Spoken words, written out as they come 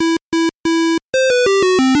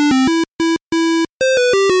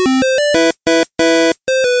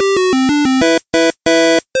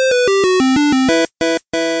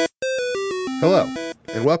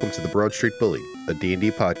Welcome to the Broad Street Bully, a D&D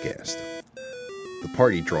podcast. The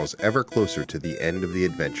party draws ever closer to the end of the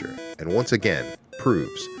adventure, and once again,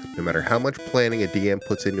 proves, no matter how much planning a DM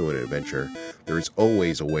puts into an adventure, there is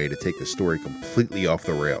always a way to take the story completely off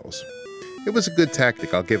the rails. It was a good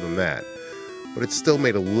tactic, I'll give him that, but it still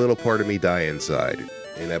made a little part of me die inside.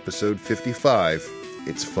 In episode 55,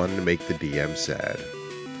 it's fun to make the DM sad.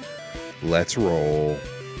 Let's roll.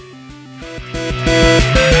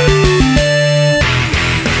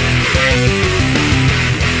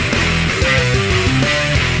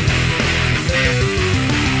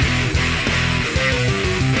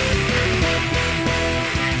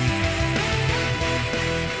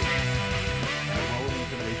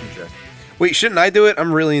 Wait, shouldn't I do it?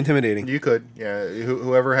 I'm really intimidating. You could, yeah.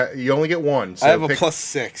 Whoever you only get one. So I have a pick,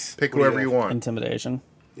 +6. Pick What do whoever you want. Intimidation.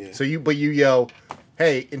 Yeah. So you yell,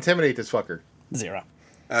 "Hey, intimidate this fucker!" 0.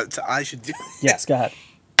 So I should do. Yes, go ahead.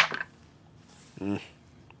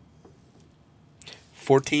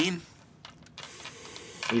 14.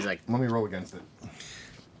 He's like, Let me roll against it.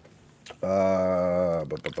 That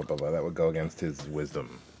would go against his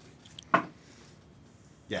wisdom.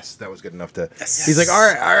 Yes, that was good enough to. Yes. He's like, all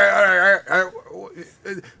right.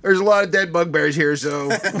 There's a lot of dead bugbears here, so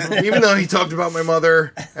even though he talked about my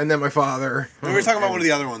mother and then my father. We were talking about one of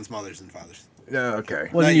the other ones, mothers and fathers. Yeah, okay.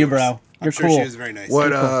 Wasn't Not you, yours. bro. I'm You're sure cool. she was very nice.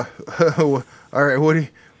 What? All right. What do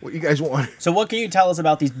you guys want? So what can you tell us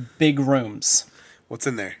about these big rooms? What's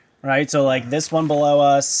in there? Right? So like this one below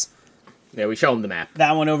us, yeah, we show him the map.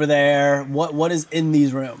 that one over there. What is in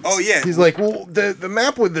these rooms? Oh yeah. He's like, well, the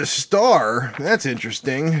map with the star. That's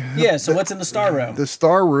interesting. Yeah, so what's in the star room? The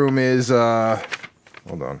star room is.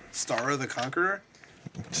 Hold on. Star of the Conqueror.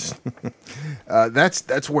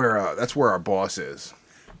 That's where our boss is.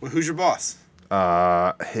 Well, who's your boss?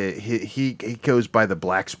 He goes by the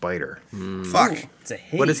Black Spider. Fuck. It's a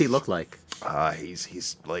haze. What does he look like?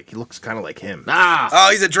 He's like he looks kind of like him. Ah!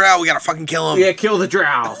 Oh, he's a drow. We gotta fucking kill him. Yeah, kill the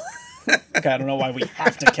drow. Okay, I don't know why we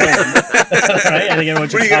have to kill him. Right? I think everyone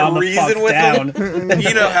should What, you got calm a the fuck reason with down.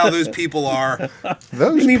 You know how those people are. Those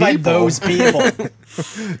What do you mean by people. those people?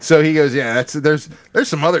 So he goes, yeah. There's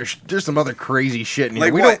some other crazy shit in here.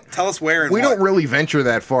 Like we what? don't Tell us where and we what. don't really venture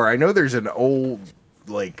that far. I know there's an old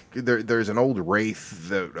there's an old wraith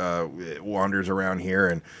that wanders around here,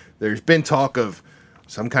 and there's been talk of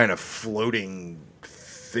some kind of floating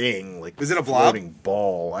thing, like Is it a blob? floating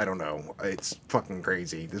ball? I don't know. It's fucking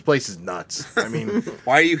crazy. This place is nuts. I mean,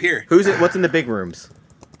 Why are you here? Who's it? What's in the big rooms?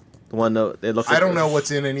 The one that it looks. I like don't know what's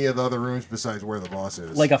in any of the other rooms besides where the boss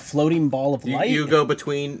is. Like a floating ball of You, light? you go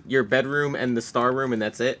between your bedroom and the star room, and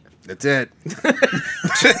that's it. That's it.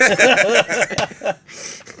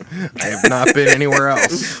 I have not been anywhere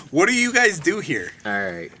else. What do you guys do here? All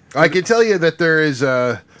right. I can tell you that there's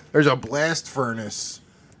a blast furnace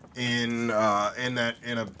in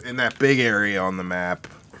that big area on the map,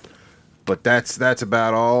 but that's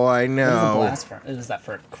about all I What is a know. blast for? Is that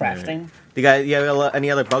for crafting? You have any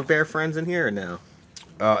other bugbear friends in here or no?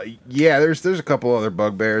 Yeah, there's a couple other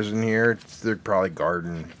bugbears in here. They're probably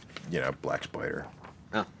guarding, Black Spider.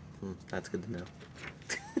 Oh, that's good to know.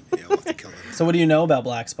 Yeah, we'll have to kill them. So what do you know about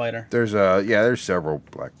Black Spider? There's several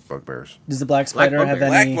black bugbears. Does the Black Spider have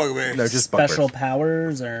bugbear. any Black bugbear. No, just special bugbears.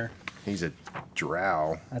 powers, or He's a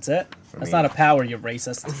drow. that's it? That's mean- not a power, you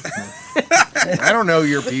racist. I don't know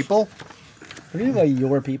your people. What do you mean by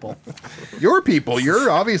your people? Your people. You're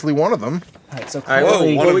obviously one of them. All right, so All right.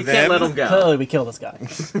 clearly, one well, of we can't them? let him go. clearly we kill this guy.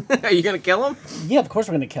 Are you gonna kill him? Yeah, of course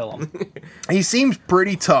we're gonna kill him. He seems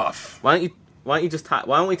pretty tough. Why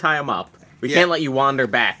don't we tie him up? We Yeah. can't let you wander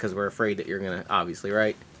back because we're afraid that you're gonna obviously,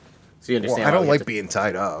 right? So you Well, understand? I why don't we have like to- being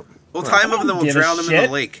tied up. We'll tie him up and then we'll Give a drown him in shit.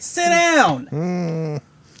 the lake. Sit down.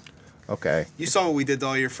 Okay. You saw what we did to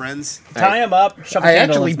all your friends? Tie him up. Shove a I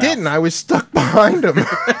candle actually in his mouth. didn't. I was stuck behind him.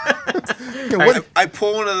 What- I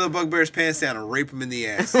pull one of the bugbear's pants down and rape him in the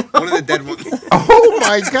ass. One of the dead ones. Oh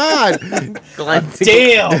my god! Glenn,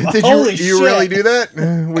 Damn. Did Holy you shit. really do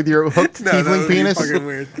that with your hooked No, that tiefling would be penis? fucking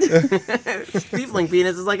weird. Tiefling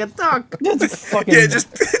penis is like a duck. That's fucking, Yeah,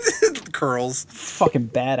 just curls. fucking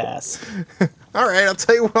badass. All right, I'll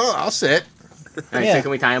tell you what. I'll sit. All right, Yeah. so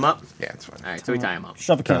can we tie him up? Yeah, it's fine. All right, so we tie him up.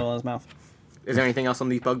 Shove a candle in his mouth. Is there anything else on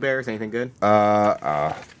these bugbears? Anything good?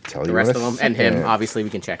 Tell The you rest what of them and him. Obviously, we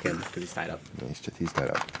can check him because he's tied up. He's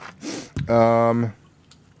tied up.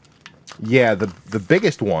 Yeah, the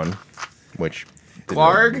biggest one, which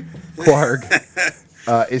Clarg.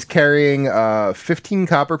 is carrying 15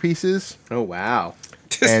 copper pieces Oh wow!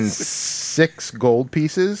 and 6 gold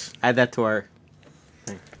pieces Add that to our.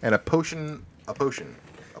 and a potion. A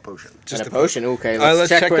a potion. Just And a potion. Okay, let's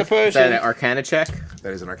check the Is that potion. an Arcana check?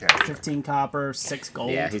 That is an arcana check. 15 copper, 6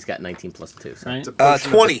 gold. Yeah, he's got 19 plus 2. So. Right? It's a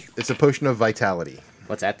potion of- 20. it's a potion of vitality.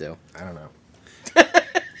 What's that do? I don't know.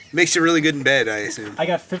 Makes you really good in bed, I assume. I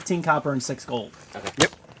got 15 copper and 6 gold. Okay.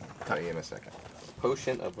 Yep. Tell you in a second.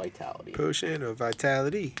 Potion of Vitality. Potion of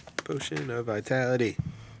vitality. Potion of vitality.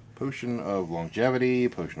 Potion of longevity,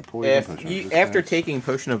 potion of poison, If potion you, of after resistance. taking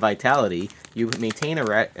Potion of Vitality, you maintain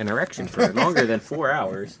an erection for longer than 4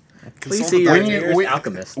 hours. Please Consult see a your doctor. nearest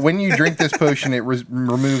alchemist. When you drink this potion, it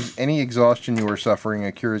removes any exhaustion you are suffering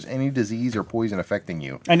and cures any disease or poison affecting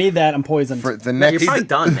you. I need that. I'm poisoned. For the No, next, you're probably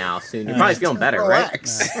done now soon. You're probably feeling better, right?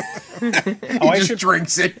 relax. Oh, I He just should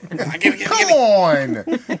drinks it. Gimme, gimme, Come gimme. on!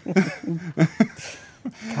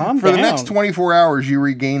 calm For down. the next 24 hours, you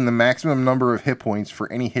regain the maximum number of hit points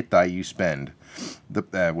for any hit die you spend.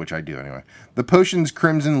 Which I do anyway. The potion's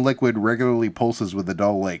crimson liquid regularly pulses with a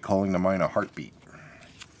dull light, calling to mind a heartbeat.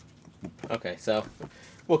 Okay, so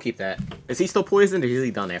we'll keep that. Is he still poisoned or is he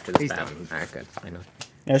done after this He's battle? done. Alright, good. Fine.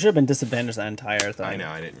 Yeah, I should have been disadvantaged that entire thing. I know,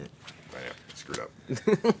 I screwed up.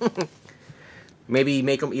 Maybe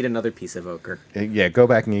make him eat another piece of ochre. Yeah, go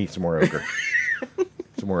back and eat some more ochre.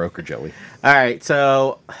 Some more ochre jelly. Alright,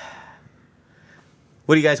 so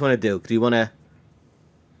what do you guys want to do? Do you want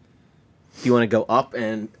to go up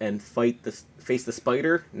and face the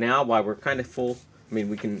spider now while we're kind of full? I mean,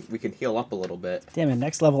 we can heal up a little bit. Damn it,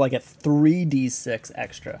 next level I get 3d6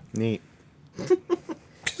 extra. Neat.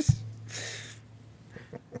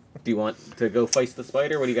 Do you want to go face the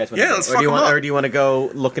spider? What do you guys want? Yeah, to do? let's Or do you fuck want, him up. or do you want to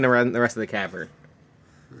go looking around the rest of the cavern?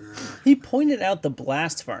 He pointed out the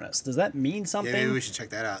blast furnace. Does that mean Yeah, something? maybe we should check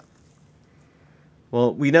that out.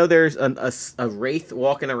 Well, we know there's a wraith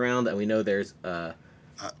walking around, and we know there's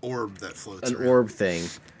Orb that floats an around. orb thing.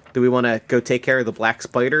 Do we want to go take care of the black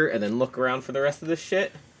spider and then look around for the rest of this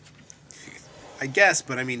shit? I guess,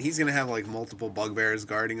 but I mean, he's gonna have like multiple bugbears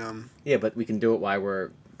guarding him. Yeah, but we can do it while we're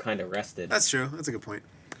kind of rested. That's true. That's a good point.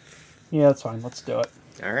 Yeah, that's fine. Let's do it.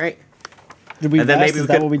 All right. Did we And then rest? maybe Is we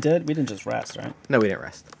that could- what we did? We didn't just rest, right? No, we didn't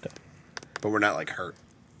rest. But we're not like hurt.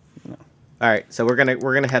 All right, so we're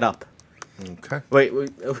gonna head up. Okay. Wait,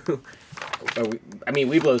 I mean,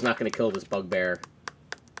 Weeblow's not gonna kill this bugbear.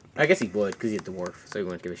 I guess he would, because he's a dwarf, so he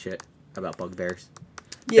wouldn't give a shit about bugbears.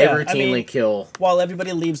 Yeah, They routinely kill. While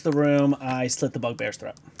everybody leaves the room, I slit the bugbear's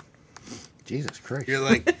throat. Jesus Christ. You're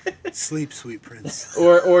like, sleep, sweet prince.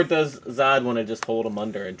 Or does Zod want to just hold him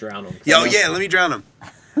under and drown him? Yo, yeah, let me drown him.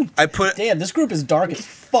 I put. Damn, this group is dark as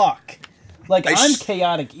fuck. Like, I I'm sh-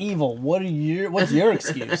 chaotic evil. What's your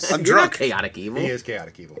excuse? I'm You're not drunk. chaotic evil. He is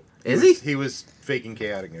chaotic evil. Is he? He was faking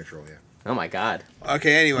chaotic neutral, yeah. Oh my god.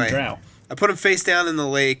 Okay, anyway. Drow. I put him face down in the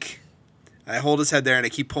lake. I hold his head there, and I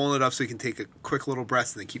keep pulling it up so he can take a quick little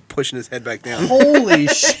breath, and then keep pushing his head back down. Holy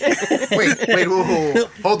shit. Wait, whoa.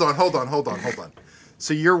 Hold on.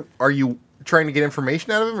 So are you trying to get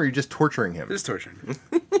information out of him, or are you just torturing him? Just torturing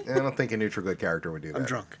him. I don't think a neutral good character would do that. I'm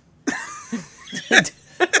drunk.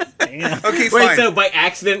 Damn. Okay, Wait, fine. so by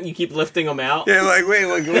accident you keep lifting him out? Yeah, like, wait,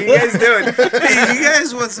 look, what are you guys doing? Hey, you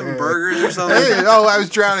guys want some burgers or something? Hey, I was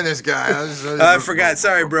drowning this guy. I forgot.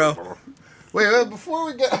 Sorry, bro. Wait, before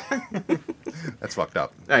we get... That's fucked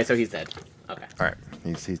up. All right, so he's dead. Okay. All right,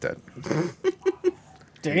 he's dead.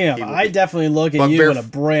 Damn, He will I be. definitely look at you Bugbear in a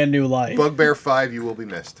brand new light. Bugbear 5, you will be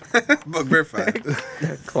missed. Bugbear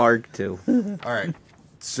 5. Clark too. All right,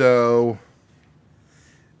 so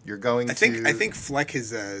you're going I think Fleck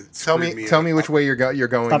has Tell me which way you're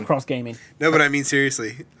going. Stop cross gaming. No, but I mean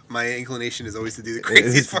seriously, my inclination is always to do the is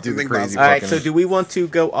craziest to fucking do the thing crazy possible. All right, fucking- so do we want to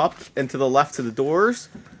go up and to the left to the doors,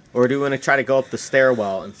 or do we want to try to go up the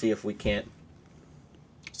stairwell and see if we can't?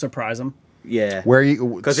 Surprise him. Yeah. Where are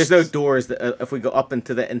you? Because there's no doors. If we go up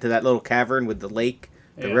into that little cavern with the lake,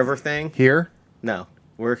 the Yeah. river thing. Here. No,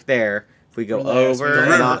 we're there. If we go We're there, so we over go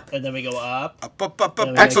and up, up. and then we go up. Up.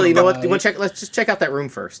 Yeah, Actually, you know what? Right. You want to check? Let's just check out that room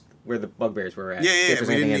first, where the bugbears were at. Yeah, See if yeah. there's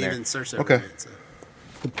We anything didn't in even search Okay. everything. So.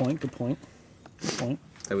 Good point.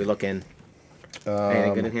 So we look in.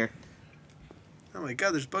 Anything good in here? Oh my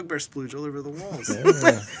god, there's bugbear splooge all over the walls.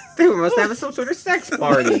 They must have some sort of sex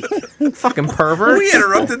party. Fucking pervert. We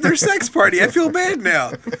interrupted their sex party. I feel bad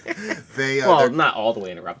now. They. Well, they're- not all the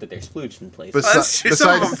way interrupted. They're splooged in place. that's true.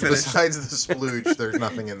 Some of them finished. besides the splooge, there's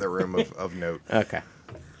nothing in the room of note. Okay.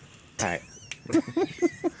 All right.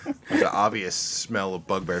 There's an obvious smell of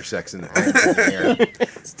bugbear sex in the air.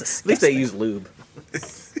 It's disgusting. At least they use lube.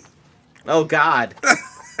 Oh God.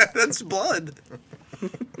 That's blood.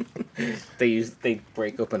 They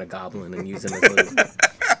break open a goblin and use him as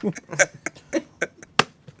lube.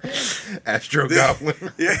 Astro Goblin.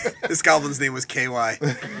 Yeah, this goblin's name was KY.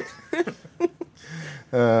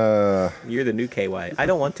 You're the new KY. I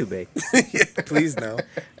don't want to be. Please no. All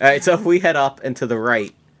right, so if we head up and to the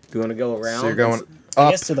right, do you want to go around? So you're going I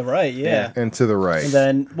up guess to the right, yeah. and to the right. And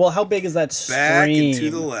then, well, how big is that stream? Back and to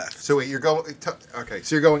the left. So wait, you're going. Okay,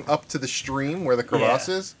 so you're going up to the stream where the crevasse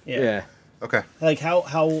is. Yeah. Okay. Like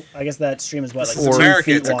how? I guess that stream is what, like It's 2 America,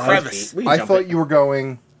 feet it's a wide? crevice. We can I jump thought it. you were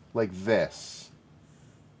going like this.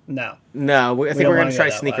 No. No, I think don't we're wanna going to try go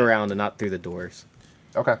to that sneak way. around and not through the doors.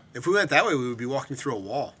 Okay. If we went that way, we would be walking through a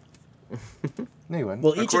wall. No, you wouldn't.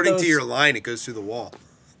 Well, each According of those, to your line, it goes through the wall.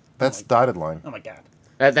 That's dotted line. Oh my god.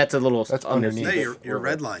 That's a little That's underneath. underneath. No, your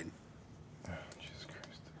red line. Jesus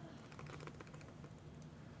Christ.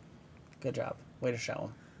 Good job. Way to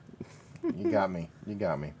show him. You got me. You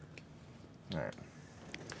got me. All right.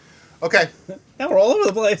 Okay. Now we're all over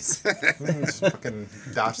the place. There's fucking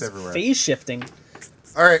dots everywhere. Phase shifting.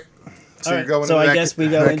 All right. So All you're right, going. so into I that guess we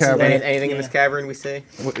go that into cavern. that- Anything in this Yeah. cavern we see?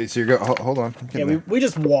 So you're going. Hold on. Yeah, we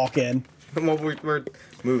just walk in. Well, we're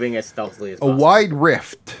moving as stealthily as A possible. wide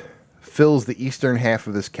rift fills the eastern half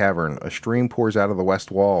of this cavern. A stream pours out of the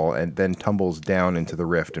west wall and then tumbles down into the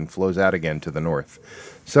rift and flows out again to the north.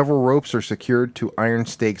 Several ropes are secured to iron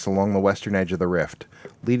stakes along the western edge of the rift,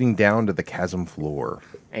 leading down to the chasm floor.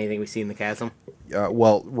 Anything we see in the chasm?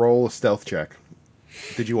 Well, roll a stealth check.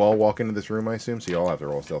 Did you all walk into this room, I assume? So you all have to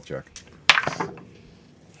roll a stealth check.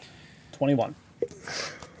 21.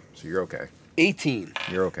 So you're okay. 18.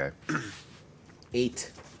 You're okay.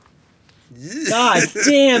 8 God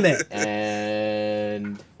damn it!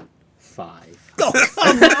 and 5. Oh,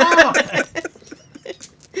 come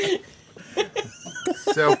on!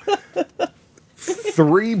 So,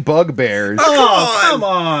 3 bugbears Oh, come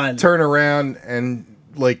on! turn around and,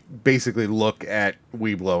 like, basically look at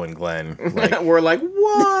Weeblo and Glenn. Like, We're like,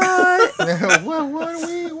 what?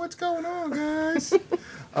 what's going on, guys?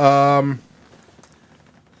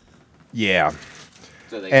 Yeah.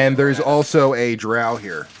 So they And go there's around. also a drow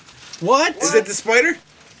here. What? Is it the spider?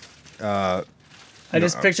 I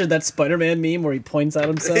just pictured that Spider-Man meme where he points at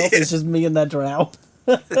himself. It's just me and that drow.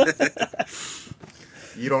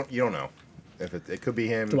 You don't know if it could be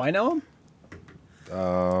him. Do I know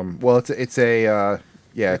him? Well, it's a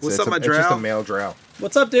yeah. It's, What's it's, up, my it's just a drow? male drow.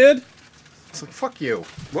 What's up, dude? It's like, fuck you.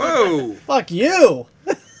 Whoa. Fuck you,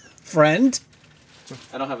 friend.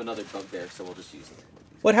 I don't have another bugbear, so we'll just use it.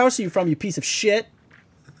 What house are you from, you piece of shit?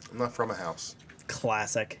 I'm not from a house.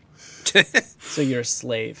 Classic. So you're a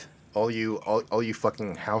slave. All you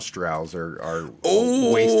fucking house drows are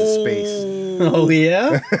a waste of space. Oh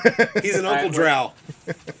yeah? He's an Alright, Uncle Drow.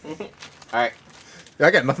 All right.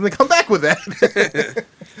 I got nothing to come back with that.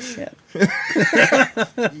 Shit.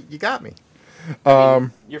 You got me.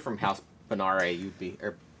 You're from House Benare, you'd be,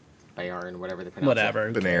 or Bayarn, whatever they pronounce Whatever.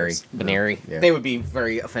 who Benary. cares? it. Benary. Yeah. They would be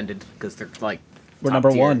very offended because they're like. We're top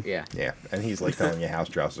number tier. 1. Yeah. Yeah, and he's like telling you house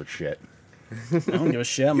drows are shit. I don't give a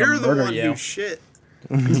shit. I'm You're gonna the murder one you. who shit.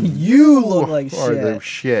 You look like Are the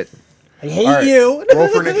shit. shit. I hate All right, you. roll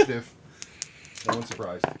for initiative. No one's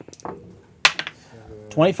surprised.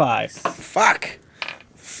 25. Fuck.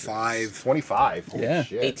 5. 25. Holy Yeah.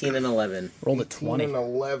 shit. 18 and 11. Rolled a 18 20. and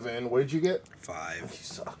 11. What did you get? 5. You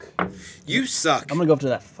suck. You suck. I'm gonna go after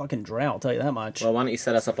that fucking drow, I'll tell you that much. Well, why don't you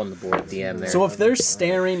set us up on the board, DM there? So if they're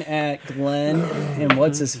staring at Glenn and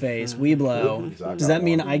what's his face, Weeblo, does that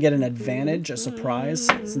mean I get an advantage, a surprise,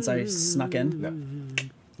 since I snuck in?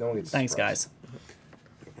 No one gets Thanks, surprised.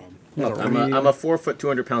 guys. Look, I'm a 4 foot,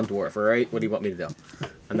 200 pound dwarf, all right? What do you want me to do?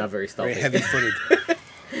 I'm not very Very stealthy. heavy-footed.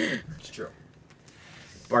 It's true.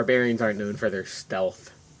 Barbarians aren't known for their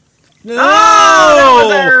stealth. No! that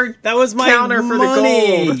was our That was my counter for the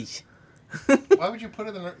money! Why would you put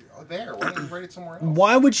it there? Why don't you write it somewhere else?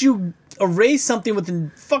 Why would you erase something with the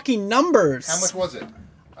fucking numbers? How much was it?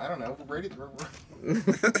 I don't know. Rate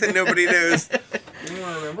it. Nobody knows. You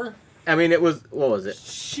don't remember? I mean, it was, what was it?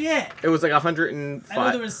 Shit! It was like 105. I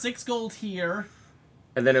know there was 6 gold here.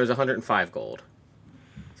 And then it was 105 gold.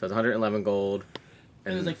 So it's 111 gold.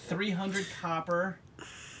 And it was like 300 copper.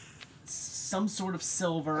 Some sort of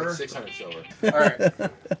silver. Like 600 silver. All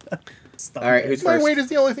right. Stuff. All right, who's My first? weight is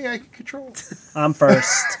the only thing I can control. I'm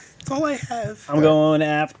first. That's all I have. I'm going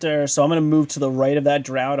after, so I'm going to move to the right of that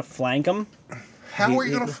drow to flank him. How are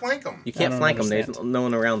you going to flank them? You can't I don't flank them. There's understand. no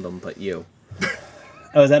one around them but you.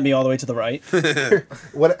 Oh, is that me all the way to the right?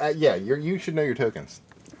 What? Yeah, you should know your tokens.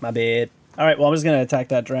 My bad. All right, well, I'm just going to attack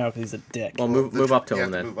that drow because he's a dick. Well, move up to you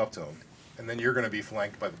him have then. Move up to him, and then you're going to be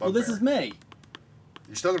flanked by the Well, bugbear. this is me.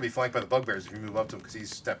 You're still going to be flanked by the bugbears if you move up to him because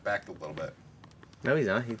he's stepped back a little bit. No, he's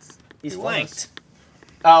not. He's He was. flanked.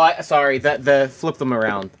 Oh, sorry. The flip them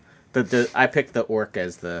around. I picked the orc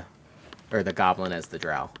as the. or the goblin as the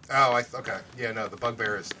drow. Oh, okay. Yeah, no, the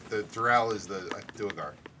bugbear is the Dural is the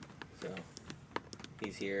Duergar. So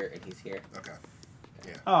he's here and he's here. Okay.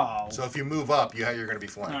 Yeah. Oh. So if you move up, you're going to be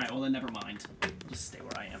flanked. All right. Well, then never mind. Just stay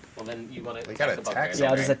where I am. Well, then you want to They gotta attack the attack bugbear. some- Yeah,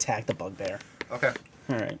 I'll just Okay. attack the bugbear. Okay.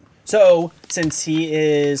 All right. So since he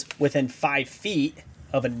is within 5 feet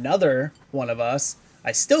of another one of us,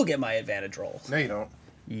 I still get my advantage roll. No, you don't.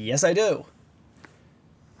 Yes, I do.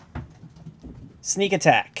 Sneak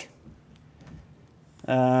attack.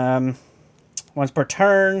 Once per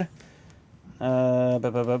turn.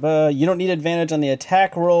 You don't need advantage on the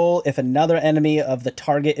attack roll if another enemy of the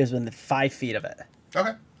target is within 5 feet of it.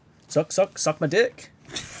 Okay. Suck my dick.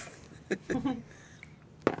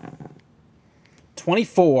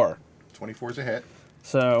 24. 24 is a hit.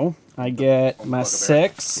 So I get my Bugbear.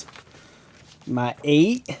 6, my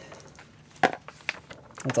 8.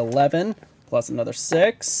 That's 11 plus another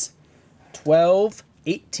 6, 12,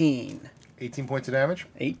 18. 18 points of damage.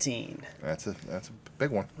 18. That's a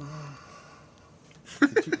big one.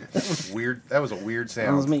 That was weird. That was a weird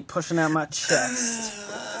That was sound. me pushing out my chest.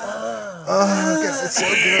 Oh, God, it's so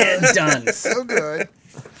good. Done. So good.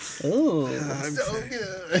 Ooh. So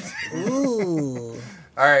good. Ooh.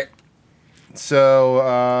 All right.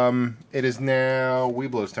 So it is now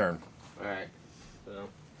Weeblow's turn. All right. So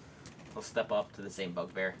I'll step up to the same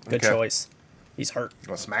bugbear. Good Okay. choice. He's hurt. You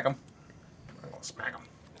want to smack him? I want to smack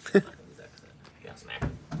him. Yeah, smack.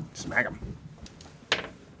 Smack him.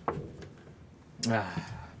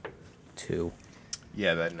 2.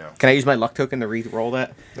 Yeah, that no. Can I use my luck token to re-roll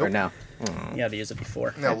that? Or Nope. no? Yeah, they used it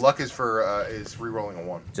before. No, luck is for is re-rolling a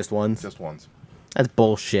 1. Just ones? Just ones. That's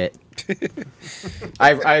bullshit.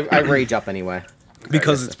 I rage up anyway.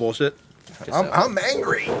 Because it's bullshit. Just so. I'm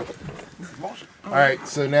angry. All right,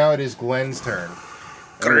 so now it is Glenn's turn.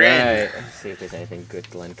 All right. Let's see if there's anything good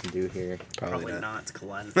Glenn can do here. Probably not. It's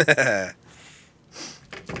Glenn.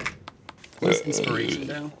 What does inspiration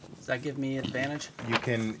do? Does that give me advantage? You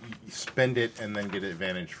can spend it and then get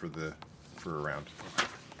advantage for a round.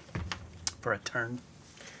 For a turn?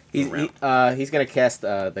 He's gonna cast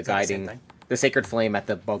the same guiding, thing? the sacred flame at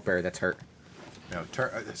the bugbear that's hurt. No,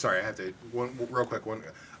 sorry, I have to one real quick one.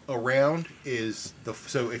 A round is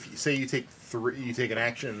so if you say you take you take an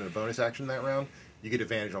action and a bonus action that round, you get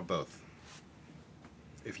advantage on both.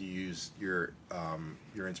 If you use your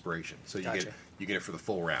inspiration, so you Gotcha. get it for the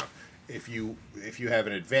full round. If you have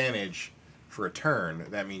an advantage for a turn,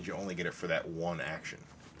 that means you only get it for that one action.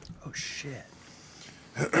 Oh, shit.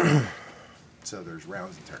 So there's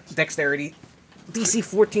rounds and turns. Dexterity, DC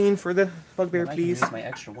 14 for the bugbear, I can please. use my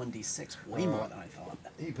extra 1d6 way more than I thought.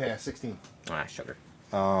 You pass 16. Ah, sugar.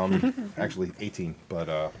 Actually 18, but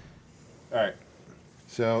all right.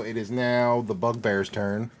 So it is now the bugbear's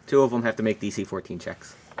turn. 2 of them have to make DC 14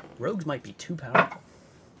 checks. Rogues might be too powerful.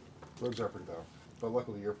 Rogues are pretty powerful, but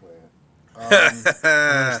luckily you're playing it.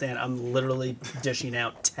 I understand. I'm literally dishing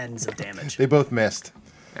out tens of damage. They both missed.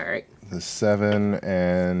 All right. The 7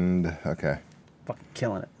 and okay. Fucking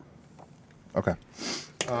killing it. Okay.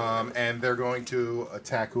 And they're going to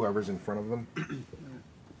attack whoever's in front of them.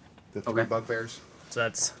 The 3 Okay. bugbears. So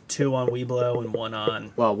that's 2 on Weeblow and 1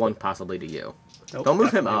 on... Well, 1 possibly to you. Nope, Don't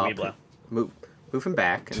move him definitely up. Weeblow. Move him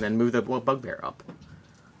back, and then move the bugbear up.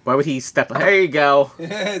 Why would he step? There you go.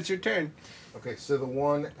 It's your turn. Okay, so the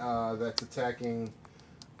one that's attacking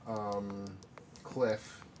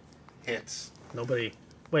Cliff hits. Nobody...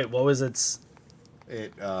 Wait, what was its...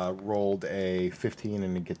 It rolled a 15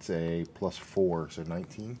 and it gets a +4, so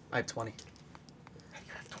 19. I have 20.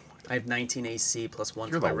 I have 19 AC plus 1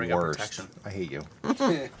 You're for my the ring of worst. protection. I hate you.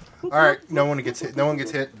 All right, no one gets hit. No one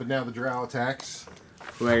gets hit, but now the drow attacks.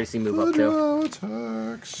 Where does he move The up to? drow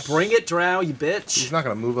attacks. Bring it, Drow, you He's bitch. not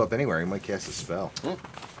gonna move up anywhere. He might cast a spell. What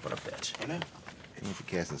a bitch. I know. He needs to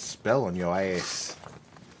cast a spell on your ass.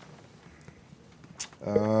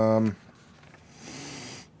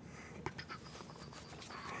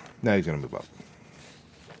 Now he's gonna move up.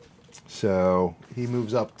 So he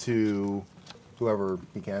moves up to whoever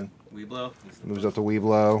he can. Weeblow. Moves up to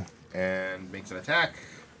Weeblow and makes an attack.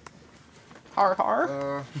 Har har.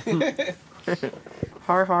 Uh,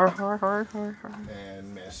 Har har har har har har.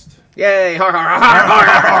 and missed. Yay! Har har har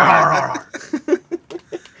har har.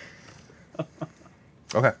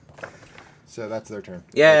 Okay. So that's their turn.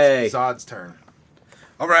 Yay. It's Zod's turn.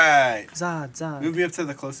 All right. Zod. Move me up to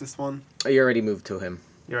the closest one. Oh, you already moved to him,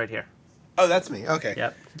 You're right here. Oh, that's me. Okay.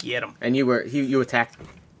 Yep. Get him. and you attacked,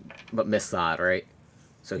 but missed Zod, right?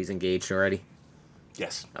 So he's engaged already.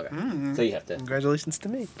 Yes. Okay. So you have to. Congratulations to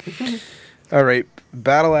me. All right.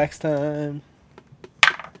 Battle axe time.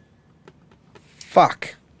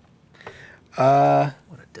 Fuck. What a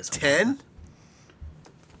disappointment.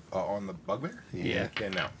 10? On the bugbear? Yeah. Yeah,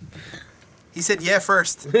 no. He said yeah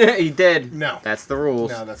first. He did. No. That's the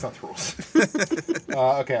rules. No, that's not the rules.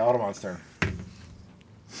 Okay, Automon's turn.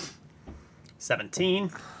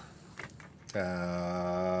 17.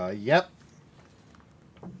 Yep.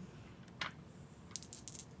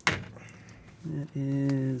 It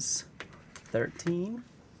is 13,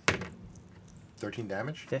 13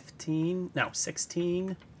 damage. 15, no,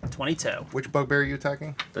 16, 22. Which bugbear are you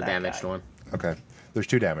attacking? The That damaged guy. one. Okay. There's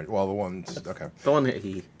 2 damage. Well, the one's... Okay. The one that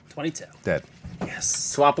he 22. Dead. Yes.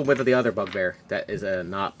 swap him with the other bugbear. That is a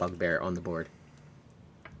not bugbear on the board.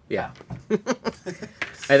 Yeah.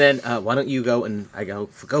 And then why don't you go and I go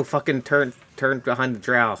fucking turn behind the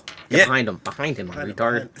drow. Get Yeah. behind him,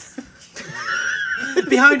 retard.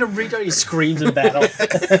 Behind him, retard, he screams in battle. This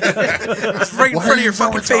It's right in Why front are of you your so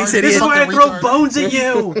fucking retarded? face, is idiot. why I Fucking throw retard. bones at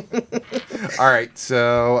you. All right,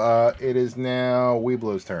 so it is now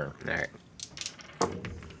Weeblow's turn. All right.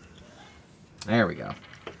 There we go.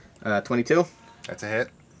 22. That's a hit.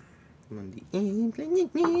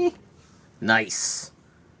 Nice.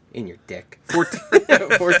 In your dick.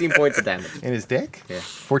 14 points of damage. In his dick? Yeah.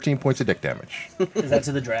 14 points of dick damage. Is that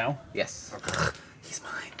to the drow? Yes. He's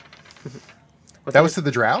mine. What That the- was to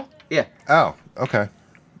the drow? Yeah. Oh, okay.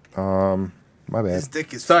 My bad. His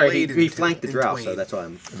dick is Sorry, flayed he in flanked the in drow, twain. so that's why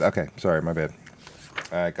I'm. Okay, sorry, my bad.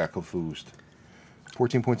 I got confused.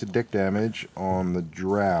 14 points of dick damage on the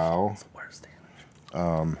drow. Worst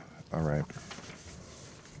damage. All right.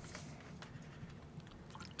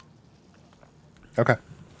 Okay.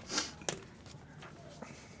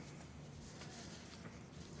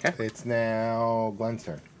 Okay. It's now Glenn's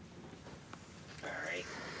turn.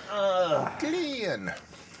 Alright. Glenn.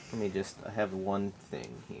 Let me just. I have one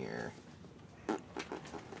thing here.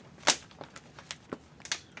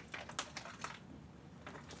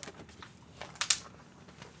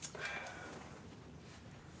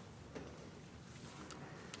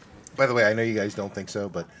 By the way, I know you guys don't think so,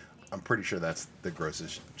 but I'm pretty sure that's the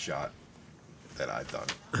grossest shot that I've done.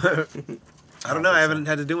 I don't know. I haven't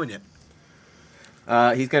had to do one yet.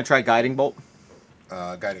 He's gonna try guiding bolt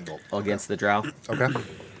Guiding bolt. against the drow. Okay.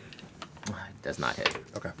 Does not hit.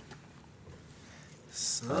 Okay.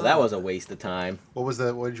 So, Well, that was a waste of time. What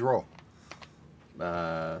did you roll?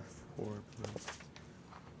 4.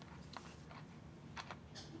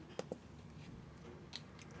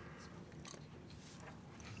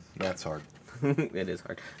 That's hard. It is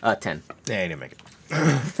hard. 10. Yeah, you didn't make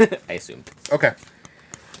it. I assumed. Okay.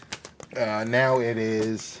 Now it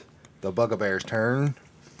is the Bugbear's turn.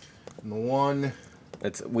 And the one...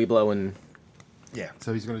 It's Weeblo and Yeah,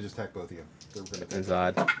 so he's going to just attack both of you. They're gonna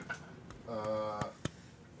Zod.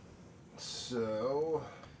 So...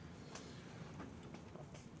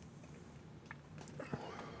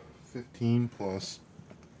 15 plus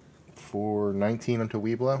 4, 19 onto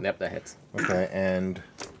Weeblo. Yep, that hits. Okay, and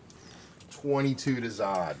 22 to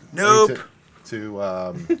Zod. Nope.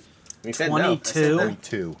 You said 22?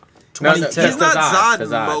 22. 22. no, he's not Zod, Zod, to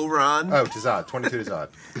Zod. moron. Oh, to Zod. 22 to Zod.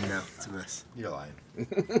 No, it's a miss. You're lying.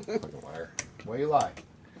 Fucking liar. Why you lie?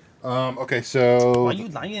 Okay, so Why you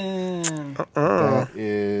lying? that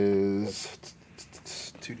is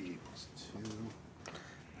 2d8 plus 2.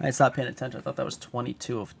 I stopped paying attention. I thought that was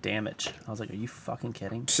 22 of damage. I was like, are you fucking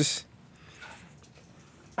kidding?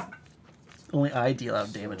 Only I deal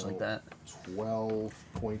out damage like that. 12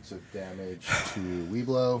 points of damage to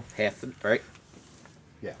Weeblo. Half, right?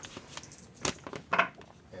 Yeah.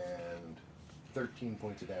 And 13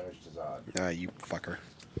 points of damage to Zod. Ah, you fucker.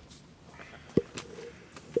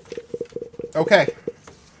 Okay.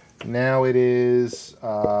 Now it is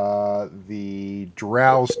the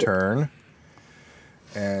Drow's turn.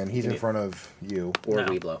 And he's in front of you. Or No.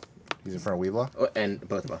 Weeblo. He's in front of Weeblo? Oh, and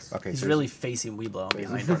both of us. Okay, He's so really facing Weeblo he's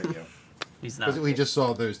in behind front him. of you. He's not. Because we just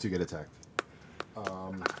saw those two get attacked.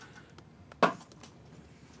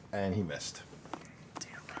 And he missed.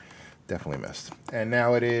 Definitely missed. And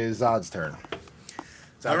now it is Zod's turn.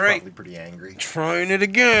 Zod's All right. probably pretty angry. Trying it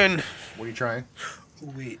again. What are you trying?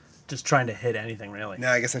 Wait. Just trying to hit anything, really. No,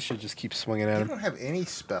 I guess I should just keep swinging at You him. don't have any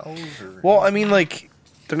spells or... Well, I mean, like,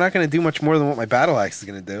 they're not going to do much more than what my battle axe is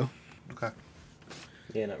going to do. Okay.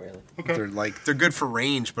 Yeah, not really. They're good for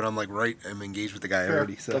range, but I'm like I'm engaged with the guy Fair.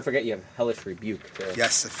 already. So Don't forget you have Hellish Rebuke. Too.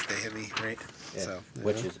 yes, if they hit me, right? Yeah. So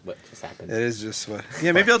Which is what just happened. it is just what.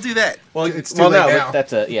 Yeah, maybe I'll do that. Well, it's too late now.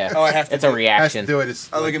 That's a yeah. Oh, I have to It's a do- Has to reaction. do it.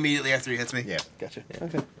 It's I'll look immediately after he hits me. Yeah. Gotcha. Yeah.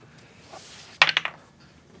 Okay.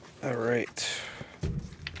 All right.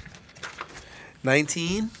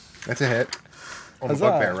 19. That's a hit. On the Huzzah.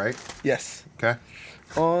 bugbear, right? Yes. Okay.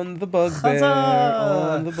 On the bugbear. Huzzah!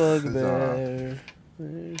 On the Huzzah. bugbear.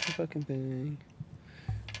 Where's the fucking thing?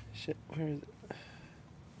 Shit, where is it?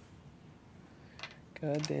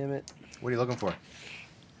 God damn it. What are you looking for?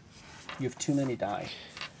 You have too many die.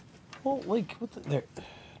 Well, like, what the... There.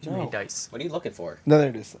 Too many dice. What are you looking for? No, there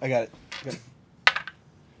it is. I got it.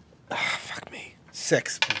 Ah, fuck me.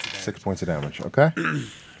 6 points of damage. 6 points of damage. Okay.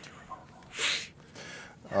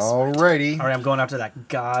 Alrighty. All right, I'm going after that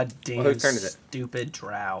goddamn Well, whose turn is it? stupid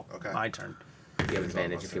drow. Okay. My turn. You have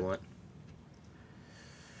advantage if you want.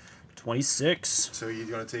 26. So you're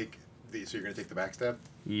gonna take the backstab?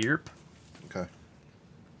 Yep. Okay.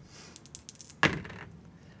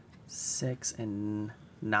 6 and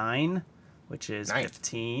 9, which is 9.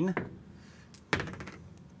 15.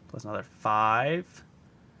 Plus another 5.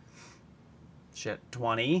 Shit,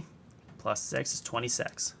 20. Plus 6 is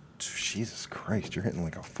 26. Jesus Christ, you're hitting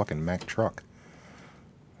like a fucking Mack truck.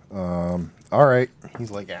 Alright.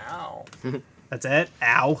 He's like, ow. That's it?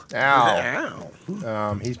 Ow.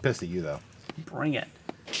 Ow. He's pissed at you though. Bring it.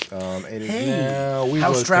 It is now Weeblo's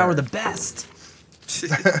House Drow are turn. the best.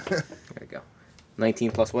 There you go.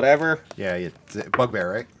 19 plus whatever. Yeah, it's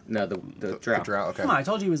Bugbear, right? No, the The drow. drow, okay. Come on, I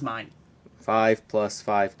told you it was mine. 5 plus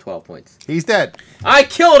 5, 12 points. He's dead. I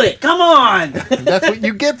killed it! Come on! That's what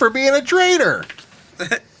you get for being a traitor.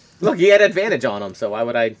 Look, he had advantage on him, so why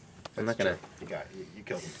would I... I'm not gonna... You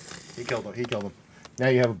killed him. He killed him. Now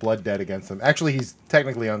you have a blood debt against him. Actually, he's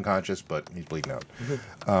technically unconscious, but he's bleeding out.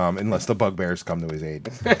 Unless the bugbears come to his aid.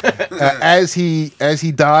 As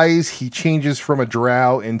he dies, he changes from a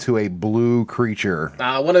drow into a blue creature.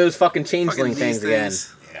 One of those fucking changeling Fucking things these again.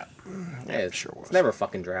 things. Yeah. Yeah, it's, sure was. it's never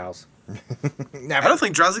fucking drows. I don't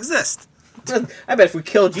think drows exist. I bet if we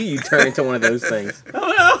killed you, you'd turn into one of those things.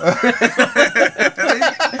 Oh,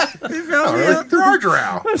 there are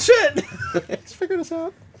drow. Oh, shit! Let's figure this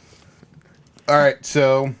out. All right,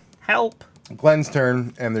 so Help. Glenn's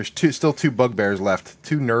turn, and there's still two bugbears left.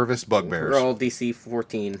 Two nervous bugbears. Roll DC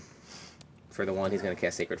 14 for the one he's going to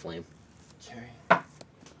cast Sacred Flame.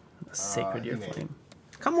 Sacred Year he made Flame.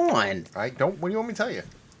 Come on. I don't. What do you want me to tell you?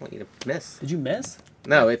 I want you to miss. Did you miss?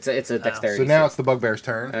 No, it's a dexterity. So now save. it's the bugbear's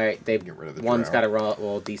turn. All right, they Get rid of the one's drow. got to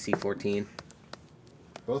roll DC 14.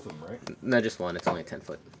 Both of them, right? No, just one. It's only 10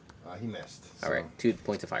 foot. He missed. All right, 2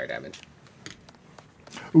 points of fire damage.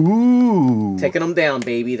 Ooh. Taking him down,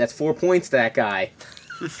 baby. That's 4 points to that guy.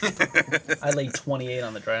 I laid 28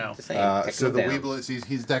 on the drow. Just saying. Taking So him the down. Weeblo,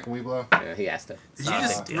 he's attacking Weeblo. Yeah, he has to. Did you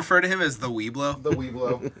just refer to him as the Weeblo? The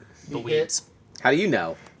Weeblo. The He weeds. hit How do you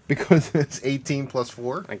know? because it's 18 plus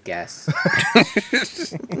 4. I guess.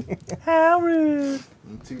 How rude.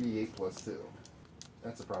 And 2d8 plus 2.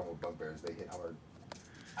 That's the problem with bugbears. They hit hard.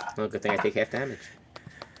 Well, good thing I take half damage.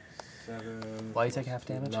 7. Why you take half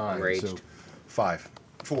damage? 9. Enraged. So 5.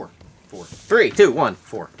 4. 3, 2, 1.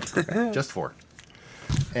 4. Okay. Just 4.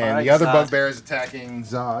 And Alright, the other Zod. bugbear is attacking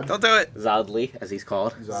Zod. Don't do it. Zodly, as he's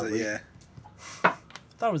called. So, yeah. I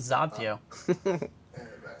thought it was Zodfio.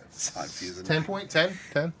 Sod fusing. 10 point? 10?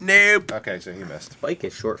 10? Nope. Okay, so he missed. Bike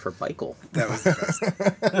is short for Bikel. That was the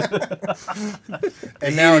best.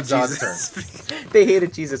 And now it's Hated Zod's Jesus. turn. They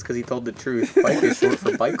hated Jesus because he told the truth. Bike is short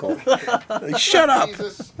for Bikel. Like, shut up.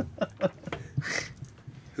 Jesus.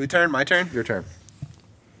 Who turn? My turn? Your turn.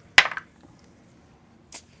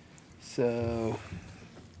 So.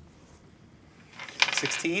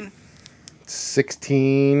 16?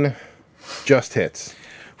 16 just hits.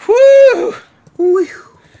 Woo! Woo!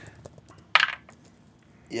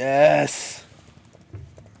 Yes.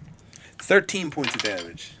 13 points of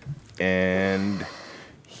damage. And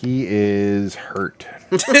he is hurt.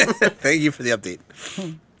 Thank you for the update.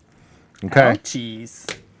 Okay.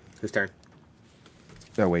 Jeez. Whose turn?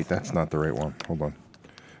 Oh, wait, that's not the right one. Hold on.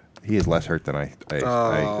 He is less hurt than I assumed.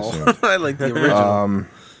 Oh, I like the original.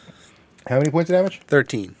 How many points of damage?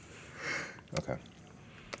 13. Okay.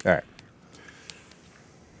 All right.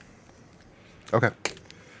 Okay.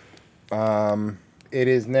 It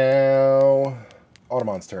is now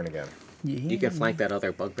Automon's turn again. You can flank that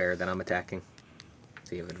other bugbear that I'm attacking.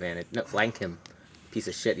 So you have advantage. No, flank him. Piece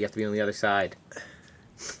of shit. You have to be on the other side.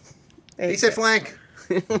 He said flank.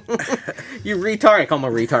 You retard. I call him a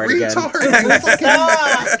retard again. Retard. You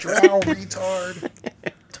fucking drow retard.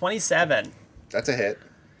 27. That's a hit.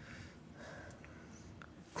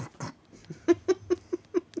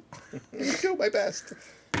 You do my best.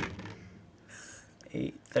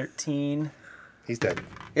 8, 13, He's dead.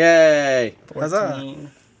 Yay! 14,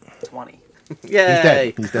 20. He's Yay!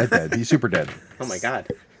 dead. He's dead. He's super dead. Oh my god.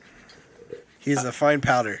 He's a fine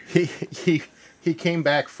powder. He came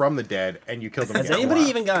back from the dead, and you killed him Has again. anybody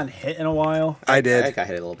even gotten hit in a while? I I did. think I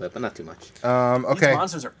hit it a little bit, but not too much. These Okay.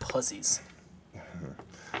 monsters are pussies.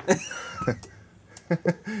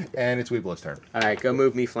 And it's Weeblo's turn. Alright, go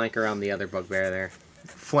move me flank around the other bugbear there.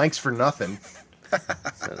 Flanks for nothing.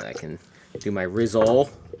 So that I can Do my Rizol.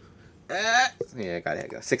 Yeah, I got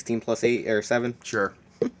it. 16 plus 8 or 7. Sure.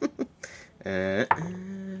 9.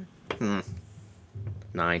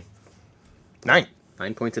 9.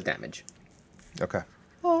 9 points of damage. Okay.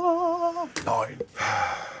 All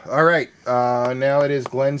right. Now it is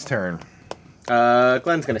Glenn's turn.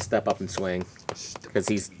 Glenn's gonna step up and swing because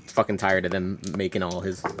he's fucking tired of them making all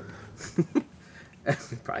his.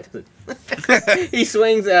 Probably doesn't. He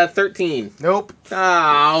swings at 13. Nope.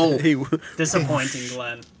 Oh, Disappointing,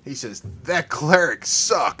 Glenn. He says, that cleric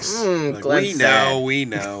sucks. Like, Glenn's we sad. know, we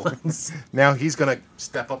know. Now he's going to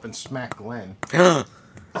step up and smack Glenn.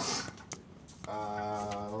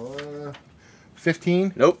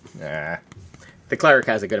 15? Nope. Nah. The cleric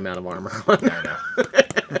has a good amount of armor on. I know.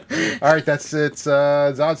 All right, it's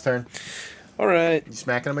Zod's turn. All right. You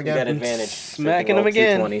smacking him You got again? advantage. Smacking Roll him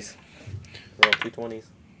again. 2 20s. Roll 2 20s.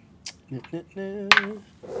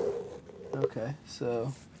 Okay,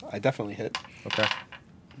 so I definitely hit. Okay.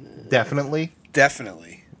 Definitely.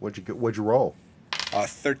 Definitely. What'd you roll?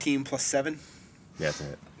 13 plus 7. Yeah, that's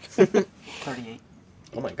it. 38.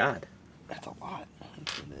 Oh my god. That's a lot. There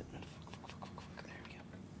we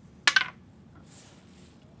go.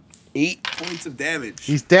 8 points of damage.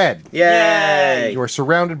 He's dead. Yay! You are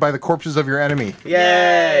surrounded by the corpses of your enemy.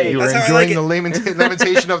 Yay! You are That's how I enjoying like the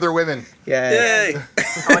lamentation of their women. Yay! Yay!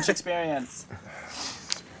 How much experience?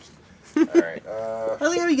 All right. I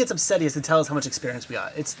like how he gets upset. He has to tell us how much experience we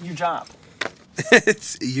got. It's your job.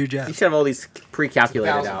 It's your job. You should have all these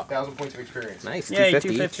pre-calculated out. 1,000 points of experience. Nice. Yay,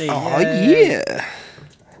 250. 250. Oh, Yay. yeah.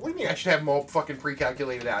 What do you mean I should have them all fucking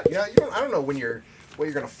pre-calculated out? You don't, I don't know what you're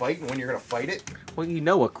gonna fight and when you're gonna fight it. Well, you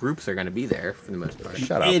know what groups are going to be there for the most part.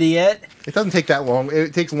 Shut up. Idiot. It doesn't take that long.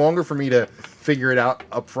 It takes longer for me to figure it out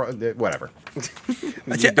up front. Whatever.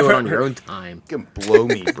 You do it on your own time. You can blow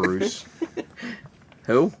me, Bruce.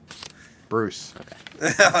 Who? Bruce.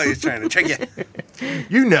 Oh, he's trying to trick you.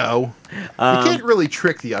 You know. You can't really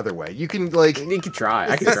trick the other way. You can like. You could try.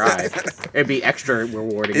 I could try. It'd be extra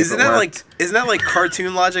rewarding. if it worked. Isn't that like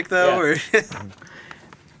cartoon logic though? Yeah.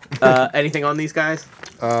 Or Anything on these guys?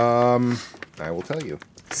 I will tell you.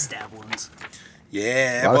 Stab wounds.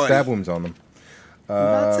 yeah, A lot of boy. stab wounds on them.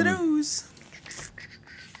 Lots of those.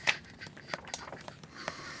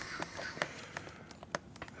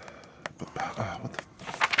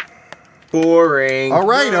 Boring. All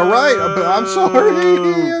right. I'm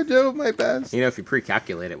sorry. I do my best. You know, if you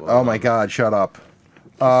pre-calculate it, well, Oh my God! Shut up.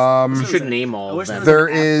 you should name all of wish them. there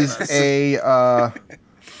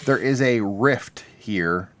There is a rift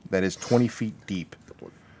here that is 20 feet deep.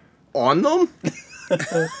 On them?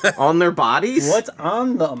 On their bodies? What's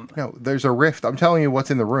on them? No, there's a rift. I'm telling you what's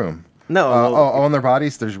in the room. No. On their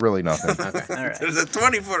bodies, there's really nothing. All right. There's a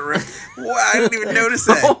 20-foot rift. Wow, I didn't even notice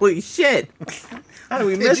that. Holy shit! How do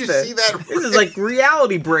we miss you this? see that? This is like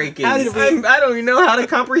reality breaking. How did we- I don't even know how to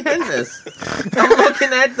comprehend this. I'm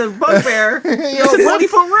looking at the bugbear. There's a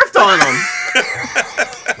 20-foot rift on him.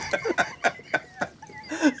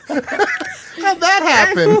 How'd that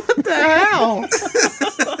happen? What the hell?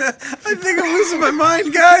 I think I'm losing my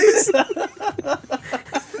mind, guys.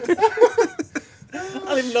 I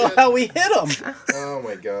don't even know how we hit them. Oh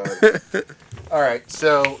my God! All right,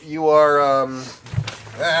 so you are. All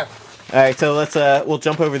right, so let's we'll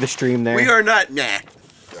jump over the stream there. We are not. Nah.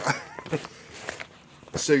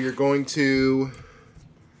 So you're going to.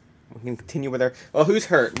 We can continue with our. Well, who's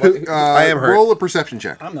hurt? What, I am hurt. Roll a perception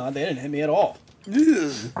check. I'm not. They didn't hit me at all.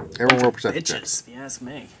 Everyone roll a perception check. Bitches, if you ask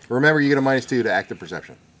me. Remember, you get a -2 to active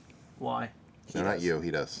perception. Why? No, not you. He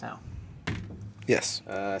does. No. Yes.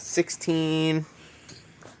 16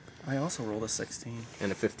 I also rolled a 16.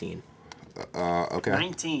 and a 15. Okay.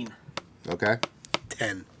 19. Okay.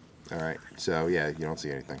 10. All right. So yeah, you don't see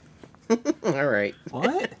anything. All right.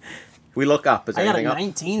 What? We look up. Is there I got a anything up?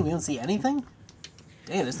 19. We don't see anything?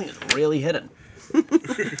 Damn, this thing is really hidden.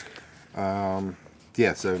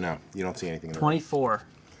 Yeah. So no, you don't see anything. In the room. 24.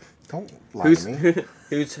 Don't lie Who's to me.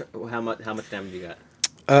 who's how much damage you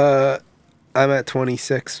got? I'm at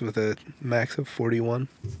 26 with a max of 41.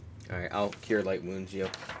 All right, I'll cure light wounds you.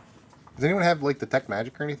 Does anyone have like detect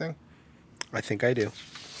magic or anything? I think I do.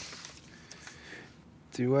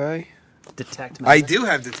 Do I? Detect I magic. do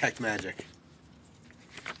have detect magic.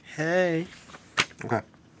 Hey. Okay.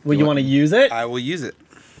 Well, you want to use it? I will use it.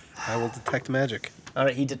 I will detect magic. All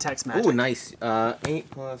right, he detects magic. Oh, nice.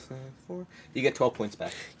 8 plus 4. You get 12 points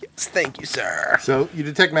back. Yes, thank you, sir. So you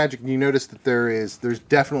detect magic, and you notice that there's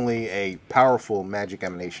definitely a powerful magic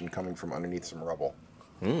emanation coming from underneath some rubble.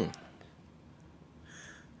 All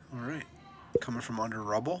right. Coming from under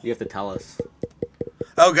rubble. You have to tell us.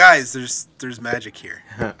 Oh, guys, there's magic here.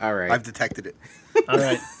 All right. I've detected it. All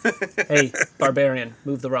right. Hey, barbarian,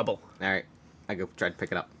 move the rubble. All right. I go try to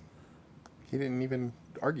pick it up. He didn't even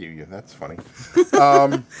argue you. That's funny.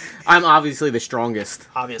 I'm obviously the strongest.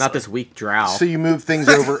 Obviously. Not this weak drow. So you move things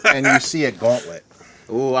over, and you see a gauntlet.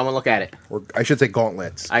 Ooh, I'm gonna look at it. Or I should say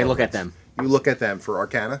gauntlets. I look at them. You look at them for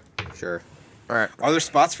Arcana. Sure. All right. Are there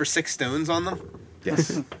spots for 6 stones on them?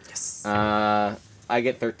 Yes. Yes. I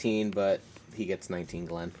get 13, but he gets 19,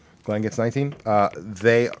 Glenn. Glenn gets 19.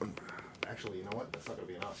 They. Actually, you know what? That's not gonna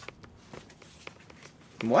be enough.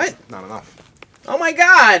 What? Not enough. Oh my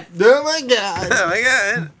god! Oh my god. Oh my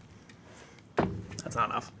god. That's not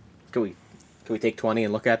enough. Can we take 20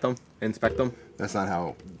 and look at them? Inspect them? That's not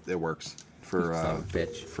how it works for Son of a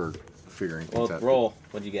bitch. for figuring Well, things out. roll.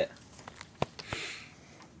 What'd you get?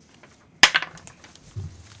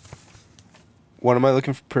 What am I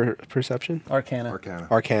looking for? Perception? Arcana. Arcana.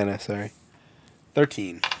 Arcana, sorry.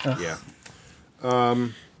 13. Yeah.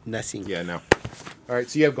 Nothing. Yeah. No. All right.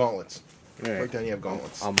 So you have gauntlets. All right. Right down. You have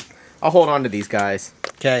gauntlets. I'll hold on to these guys.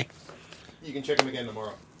 Okay. You can check them again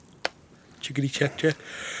tomorrow. Chickadee check check.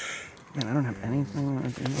 Man, I don't have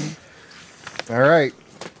anything. All right.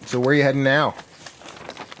 So where are you heading now?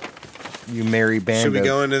 You merry band. Should we of-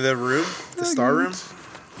 go into the room? The star room?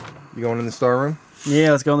 You going in the star room? Yeah,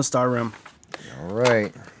 let's go in the star room. All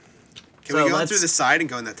right. Can So we go in let's- through the side and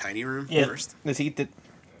go in that tiny room Yeah. first? Does he?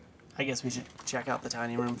 I guess we should check out the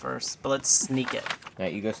tiny room first, but let's sneak it.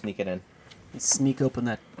 Alright, you go sneak it in. Let's sneak open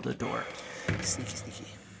the door, Sneaky, sneaky.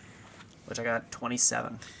 which I got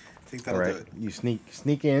 27. I think All that'll right. do it. You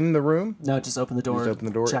sneak in the room. No, just open the door. Just open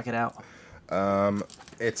the door? Check it out.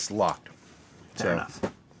 It's locked. Fair So, enough.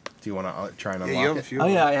 Do you want to try and Yeah, unlock you have a it? few. Oh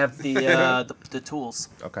of yeah, them. I have the tools.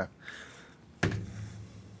 Okay.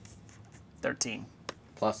 13.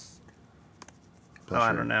 Plus. Oh,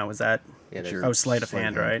 I don't know. Was that? Yeah, Sure. there's, Oh, sleight of Sleight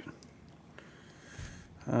hand, of right? hand.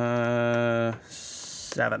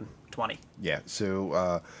 7. 20. Yeah.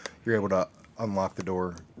 So you're able to unlock the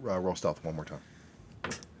door. Roll stealth one more time.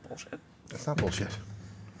 Bullshit. That's not bullshit.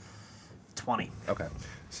 20. Okay.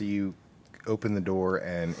 So you open the door,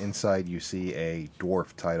 and inside you see a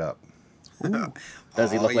dwarf tied up.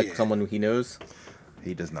 does he Oh, look like yeah. someone who he knows?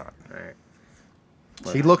 He does not. Alright.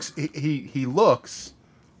 He looks. He looks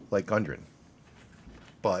like Gundren,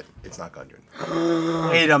 but it's not Gundren.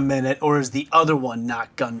 Wait a minute, or is the other one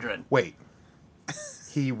not Gundren? Wait.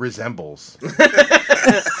 He resembles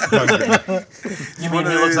Gundren. You one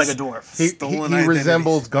mean he of looks like a those- dwarf? He Stolen identity.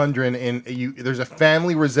 resembles Gundren in you. There's a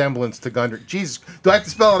family resemblance to Gundren. Jesus, do I have to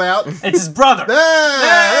spell it out? It's his brother.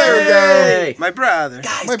 Ah, there we go. Hey! My brother.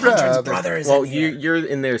 Guys, My Gundren's brother. brother is Well, in here. you're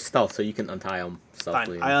in there stealth, so you can untie him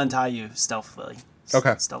stealthily. Fine, I untie you stealthily.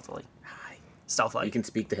 Okay. Stealthily. Hi. Stealthily. You can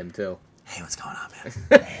speak to him too. Hey, what's going on,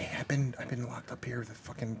 man? Hey, I've been locked up here with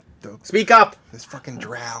Speak up! this fucking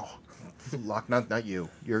drow. Locked, not you.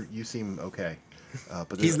 You seem okay.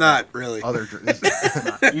 But He's there's not really. Other.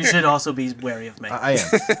 You should also be wary of me. I am.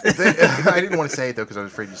 I didn't want to say it though because I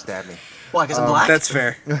was afraid you stabbed me. Why? Because I'm black. That's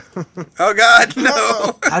fair. Oh God,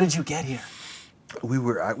 no. How did you get here? We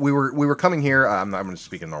were coming here. I'm going to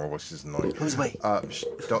speak in normal voice. This is annoying. Who's we?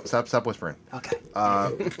 Don't stop whispering. Okay.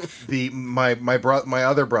 My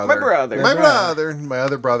other brother. My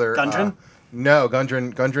other brother. Gundren? No,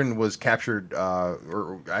 Gundren was captured.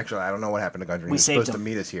 Or actually, I don't know what happened to Gundren. He was saved supposed him.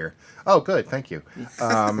 to meet us here. Oh, good, thank you.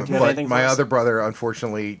 But anything for my us? other brother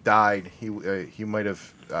unfortunately died. He might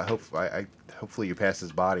have. Hopefully, you passed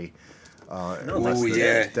his body. Oh unless the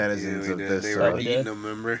yeah. denizens Yeah, of we did. this. They were We eating did. them,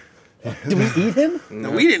 remember? Did we eat him?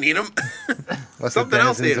 No, we didn't eat them. Unless Something the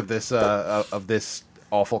else denizens ate of this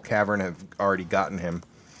awful cavern have already gotten him.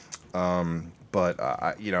 But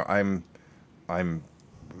I'm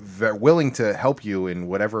willing to help you in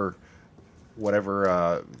whatever. What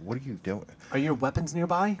are you doing? Are your weapons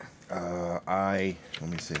nearby? Let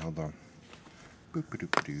me see. Hold on.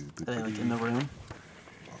 Are they like in the room?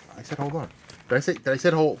 I said hold on. Did I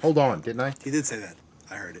say hold on? Didn't I? He did say that.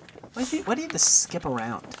 I heard it. Why do you have to skip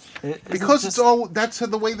around? Because it's all. That's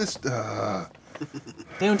the way this. They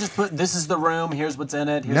don't just put, this is the room, here's what's in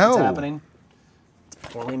it, here's No. what's happening. It's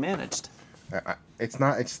poorly managed. It's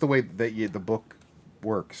not. It's the way that the book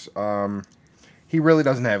works. He really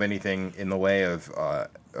doesn't have anything in the way of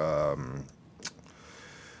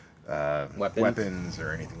weapons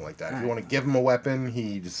or anything like that. If you want to give him a weapon,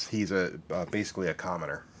 he's basically a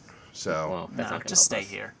commoner. So Well, that's No, not gonna just help stay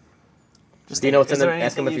us. here. Just Do you know what's is in the- there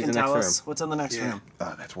ask him anything if you he's can in the tell next us? What's in the next Yeah. room?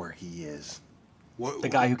 that's where he is. What, The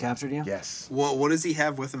guy who captured you? Yes. What does he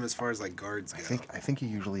have with him as far as like guards go? I think he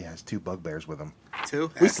usually has 2 bugbears with him.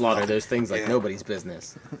 Two. We slaughter those things like Yeah. nobody's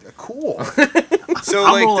business. Cool. So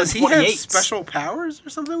I'm like, rolling does he have 28s. special powers or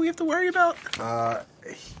something we have to worry about?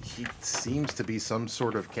 He seems to be some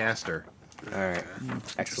sort of caster. Alright.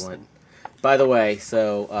 Excellent. By the way,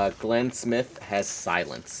 so Glenn Smith has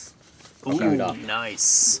silence queued up.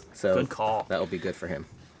 Nice. So good call. That'll be good for him.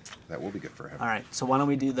 That will be good for him. All right, so why don't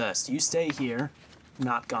we do this? You stay here,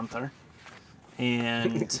 not Gunther,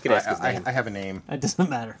 and You could ask his name. I have a name. it doesn't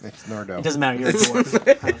matter. It's Nardo. It doesn't matter. You're a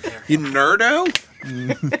dwarf. I don't care. You nerdo?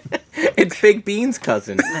 It's Big Bean's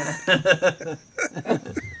cousin.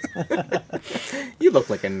 You look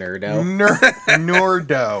like a nerdo.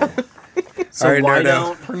 Nordo. So All right, why Nardo.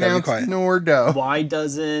 don't? Pronounced quiet. Nordo. Why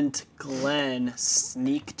doesn't Glenn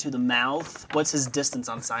sneak to the mouth? What's his distance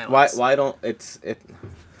on silence? Why don't it's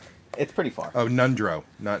pretty far. Oh, Nundro,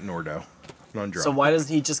 not Nordo. Nundro. So why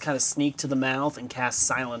doesn't he just kind of sneak to the mouth and cast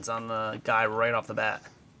silence on the guy right off the bat?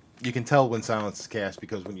 You can tell when silence is cast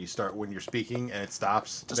because when you're speaking and it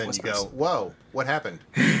stops, Just then whispers. you go, "Whoa, what happened?"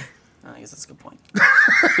 I guess that's a good point.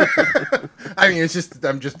 I mean, it's just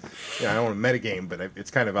I don't want to metagame, but it's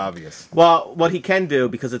kind of obvious. Well, what he can do,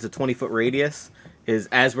 because it's a 20-foot radius, is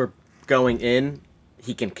as we're going in,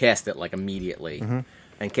 he can cast it like immediately,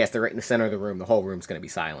 and cast it right in the center of the room. The whole room's going to be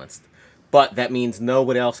silenced, but that means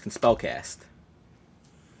nobody else can spellcast,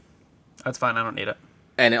 That's fine. I don't need it.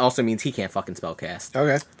 and it also means he can't fucking spellcast.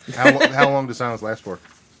 Okay. How long does silence last for?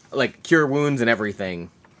 Like cure wounds and everything.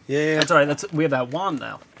 Yeah. That's all right. We have that wand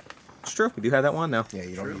now. It's true. We do have that one now. Yeah,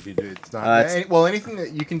 you don't need to do it. It's not. It's- well, anything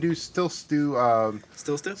that you can do, still do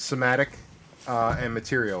Still? somatic and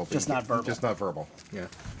material, but Just you not verbal. Just not verbal. Yeah.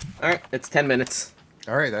 All right. It's 10 minutes.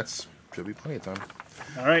 All right, should be plenty of time.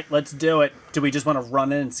 All right, let's do it. Do we just want to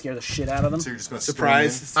run in and scare the shit out of them? So you're just gonna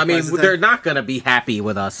Surprise. I mean, Surprise they're attack. not gonna be happy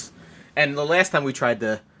with us. And the last time we tried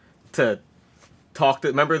to talk to,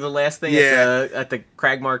 remember the last thing at the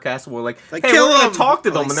Cragmar Castle? We're like, Like, hey, kill we're gonna them! talk to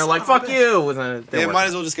them, Like, and they're like, son of fuck a you. And they Yeah, weren't. might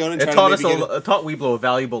as well just go in and It try taught to us maybe get it taught Weeblo a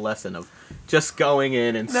valuable lesson of just going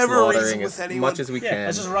in and Never slaughtering reason with as anyone. much as we Yeah, can.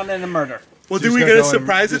 let's just run in and murder. Well, Just do we gonna get a go and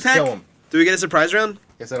surprise just attack? kill 'em. Do we get a surprise round?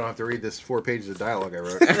 Guess I don't have to read this 4 pages of dialogue I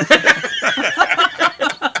wrote.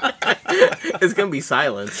 It's gonna be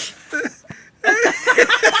silence.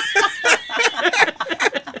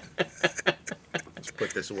 Let's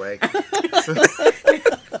put this away. Put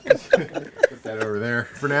that over there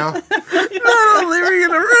for now. No, we're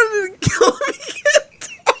gonna run and kill him again.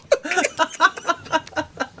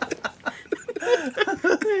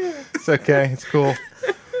 It's okay. It's cool.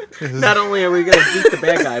 Not only are we gonna beat the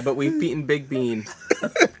bad guy, but we've beaten Big Bean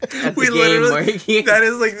at the game where he that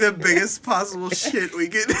is like the biggest possible shit we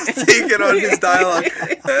could take it on his dialogue.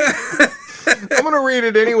 I'm gonna read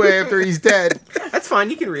it anyway after he's dead. That's fine.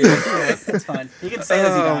 You can read it. That's fine. You can say it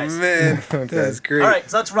as he Oh dies. man, Okay. that's great. All right,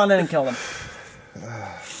 so let's run in and kill them.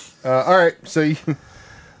 All right, so you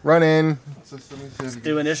run in.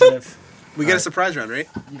 Do initiative. We get a surprise round, right?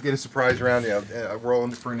 You get a surprise round. Yeah,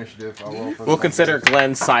 rolling for initiative. I'll roll for We'll consider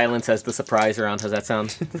Glenn's silence as the surprise round. Does that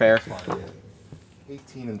sound fair?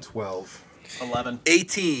 18 and 12. 11.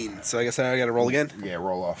 18. So I guess I gotta roll again. Yeah,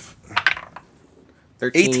 roll off.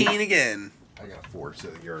 13. 18 again. I got 4, so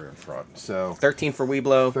you're in front. So 13 for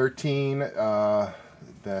Weeblo. 13.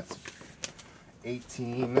 That's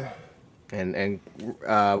 18. And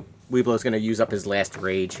Weeblo's going to use up his last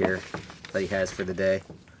rage here that he has for the day.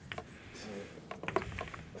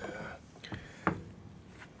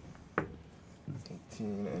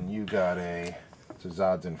 18, and you got so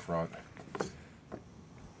Zod's in front.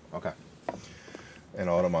 Okay. And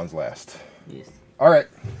Automon's last. Yes. All right.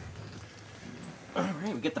 All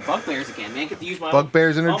right, we get the bugbears again, man. Get to use my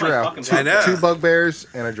Bugbears and a all my drought. fucking Two, I know. two bugbears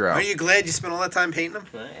and a drought. Aren't you glad you spent all that time painting them?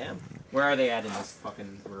 I am. Where are they at in this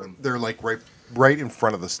fucking room? They're like right in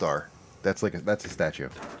front of the star. That's a statue.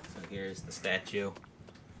 So here's the statue.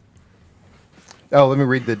 Oh, let me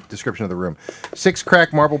read the description of the room. 6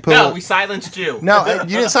 cracked marble pillars. No, we silenced you. No,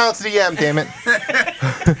 you didn't silence the DM, damn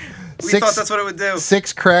it. We thought that's what it would do.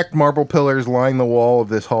 6 cracked marble pillars line the wall of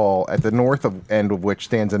this hall, at the north end of which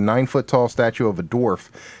stands a 9-foot-tall statue of a dwarf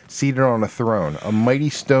seated on a throne, a mighty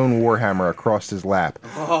stone warhammer across his lap.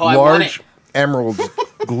 Oh, I want Large it. emeralds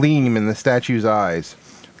gleam in the statue's eyes.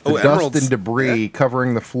 The Oh, dust emeralds. and debris Yeah.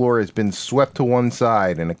 covering the floor has been swept to one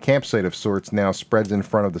side, and a campsite of sorts now spreads in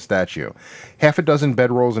front of the statue. Half a dozen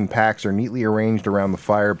bedrolls and packs are neatly arranged around the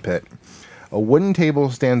fire pit. A wooden table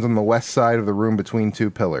stands on the west side of the room between 2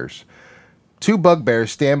 pillars. 2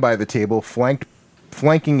 bugbears stand by the table,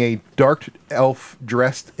 flanking a dark elf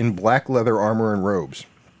dressed in black leather armor and robes.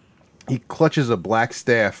 He clutches a black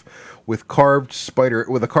staff with a carved spider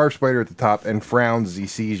at the top and frowns as he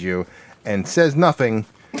sees you and says nothing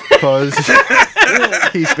because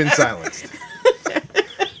he's been silenced.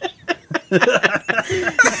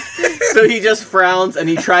 So he just frowns and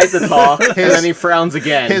he tries to talk, and then he frowns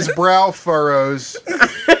again. His brow furrows,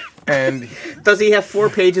 and Does he have 4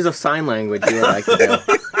 pages of sign language you would like to do?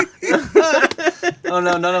 Oh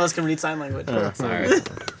no, none of us can read sign language. Oh, sorry.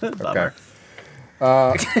 Okay.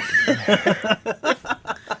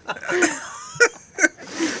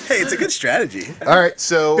 Hey, it's a good strategy. All right.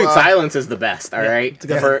 So Dude, silence is the best. All right.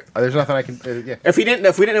 For- there's nothing I can. Yeah. if we didn't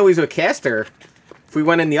know he was a caster, if we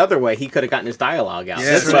went in the other way, he could have gotten his dialogue out. Yeah,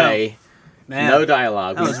 This true. way, Man, no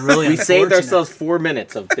dialogue. that was really we saved unfortunate. ourselves 4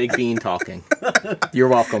 minutes of Big Bean talking. You're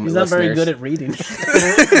welcome. he's not very listeners. good at reading.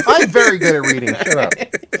 I'm very good at reading. Shut up.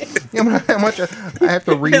 You know how much I have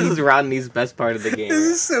to read? This is Rodney's best part of the game. This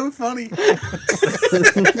is so funny.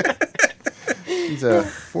 He's a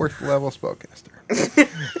 4th level spellcaster.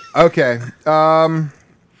 Okay.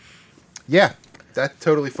 Yeah, that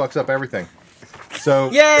totally fucks up everything. So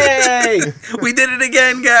Yay! We did it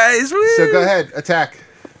again, guys. Woo! So go ahead, attack.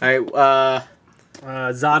 All right.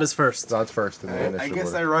 Zod is first. Zod's first in the I initiative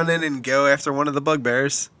guess I order. run in and go after one of the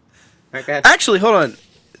bugbears. All right, go ahead. Actually, hold on.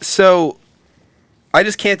 So, I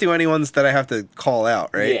just can't do any ones that I have to call out,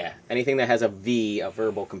 right? Yeah. Anything that has a V, a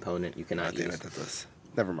verbal component, you Oh, cannot damn use. it, that does.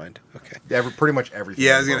 Never mind. Okay. Pretty much everything.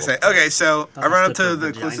 Yeah, I was gonna say. Okay, so I run up to slippery the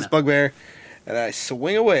vagina. closest bugbear, and I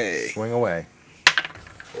swing away. Swing away.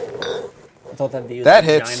 I thought that V was That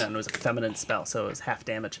vagina hits. and it was a feminine spell, so it was half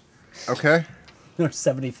damage. Okay. Or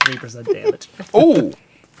 73% damage. Oh,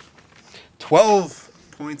 12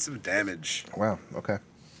 points of damage. Wow. Okay.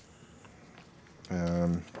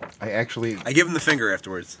 I actually. I give him the finger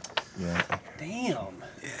afterwards. Yeah. Damn.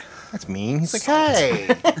 That's mean. He's like, hey.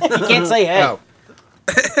 You can't say hey. Oh,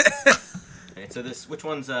 Okay, so which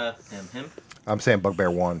one's him? I'm saying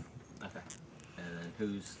Bugbear 1. Okay. And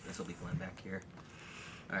then this will be Glenn back here.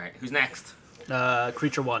 All right, who's next?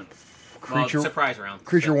 Creature 1. Creature- Well, surprise round.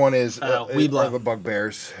 Creature 1 is Weeblo. are the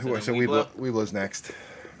Bugbears. So So then Weeblo's next.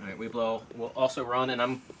 All right, Weeblo will also run, and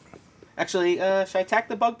I'm actually. Should I attack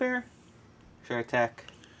the bugbear? Should I attack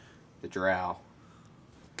the drow?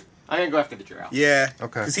 I'm gonna go after the drow. Yeah.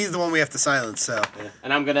 Okay. Because he's the one we have to silence. So. Yeah.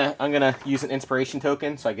 And I'm gonna use an inspiration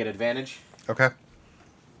token, so I get advantage. Okay.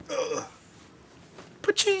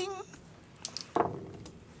 Paching.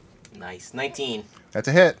 Nice, 19. That's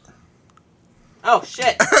a hit. Oh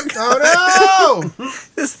shit! Oh no!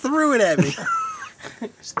 Just threw it at me.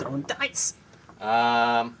 Just throwing dice.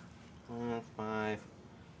 5,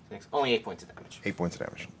 6, only 8 points of damage. 8 points of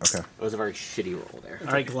damage. Okay. It was a very shitty roll there.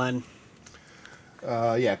 All right, Glenn.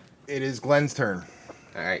 Yeah. It is Glenn's turn.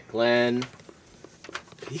 All right, Glenn.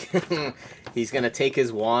 He's gonna take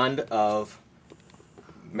his wand of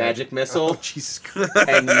magic missile Oh, Jesus Christ.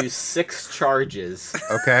 and use 6 charges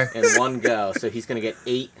Okay. in one go. So he's gonna get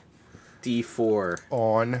 8d4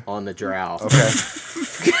 on the drow. Okay.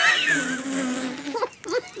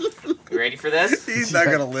 You ready for this? He's not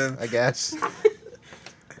gonna live. I guess.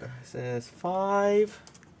 This is 5.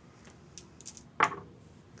 5,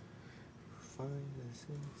 6,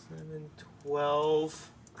 7, 12.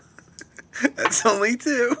 That's only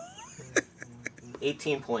 2.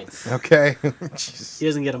 18 points. Okay. Jesus. He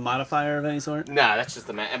doesn't get a modifier of any sort. No, that's just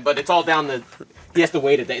the man. But it's all down the. He has to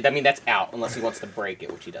wait a day. I mean, that's out unless he wants to break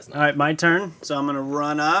it, which he does not. All right, my turn. So I'm going to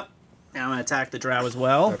run up, and I'm going to attack the drow as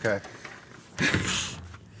well. Okay.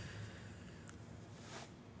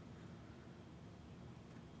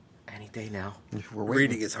 Any day now. We're Reading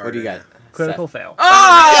waiting. is hard. What do you got? Critical fail.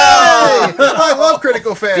 Oh! Hey! I love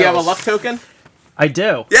critical fails. Do you have a luck token? I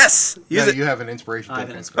do. Yes. Use No, it. you have an inspiration I have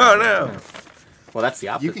token. an inspiration. Oh no. Well, that's the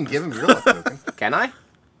opposite. You can give him your luck token. Can I?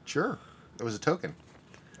 Sure. It was a token.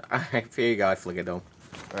 All right, here you go. I flick it though.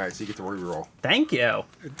 All right, so you get to re-roll. Thank you.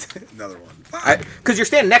 Another one. Because you're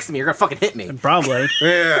standing next to me, you're gonna fucking hit me. Probably.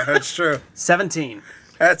 Yeah, that's true. 17.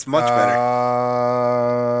 That's much better.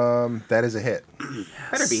 That is a hit.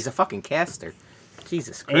 Better be. He's a fucking caster.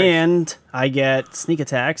 Jesus Christ. And I get sneak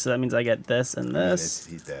attack, so that means I get this and this.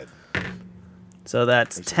 He's dead. So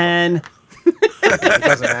that's 10. It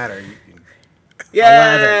doesn't matter.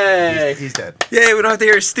 Yay! He's dead. Yay, we don't have to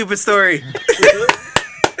hear a stupid story.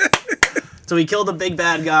 So we killed a big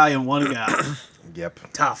bad guy in one go. Yep.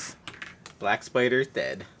 Tough. Black Spider's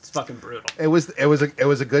dead. It's fucking brutal. It was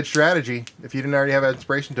a good strategy. If you didn't already have an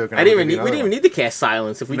inspiration token, We didn't even need to cast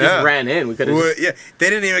silence. If we just No. ran in, we could have. Well, yeah, they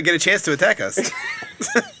didn't even get a chance to attack us.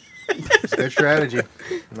 It's good strategy.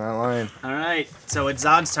 I'm not lying. All right, so it's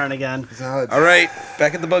Zod's turn again. Zod. All right,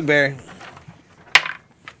 back at the bugbear.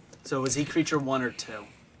 So was he creature 1 or 2?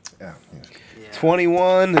 Yeah. Yeah.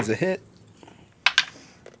 21 is a hit.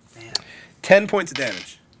 Man, 10 points of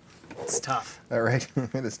damage. it's tough. All right.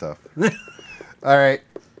 It is tough. All right.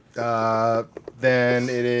 Then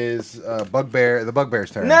it is the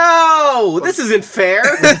Bugbear's turn. No, this isn't fair.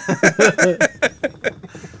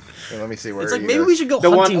 And Let me see where It's like you maybe guys- we should go The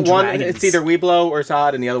hunting one dragons. it's either Weeblo or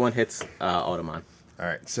Zod, and the other one hits Automon. All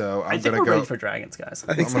right, so I I'm think gonna we're go. ready for dragons, guys.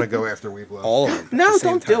 I'm gonna go after Weeblo. All of them. at No, the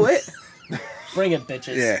same don't do time. it. Bring it,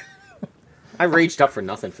 bitches. Yeah. I raged up for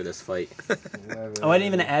nothing for this fight. Oh, I didn't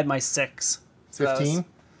even add my 6. So that was 15.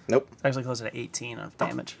 Nope. Actually closer to 18 of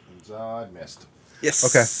damage. Zod missed. Yes.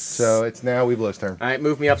 Okay, so it's now Weeblo's turn. All right,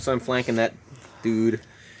 move me up so I'm flanking that dude.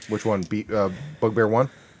 Which one? Bugbear 1?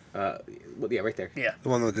 Well, yeah, right there. Yeah. The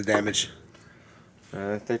one with the damage.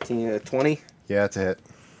 13, 20. Yeah, it's a hit.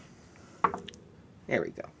 There we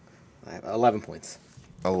go. I have 11 points.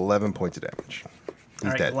 11 points of damage. He's All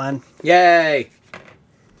right, dead. Glenn. Yay!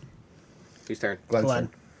 Whose turn? Glenn's Glenn.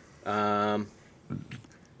 turn.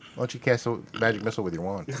 Why don't you cast a magic missile with your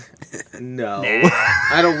wand? No. Nah.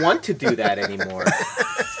 I don't want to do that anymore.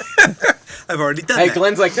 I've already done Hey, that.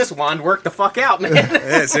 Glenn's like, this wand worked the fuck out, man.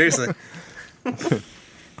 Yeah, seriously.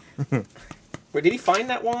 Wait, did he find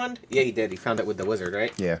that wand? Yeah, he did. He found it with the wizard,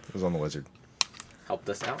 right? Yeah, it was on the wizard. Helped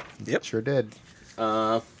us out. Yep. Sure did.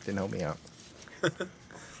 Uh, Didn't help me out.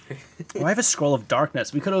 Oh, I have a scroll of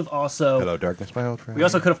darkness. We could have also. Hello, darkness, my old friend. We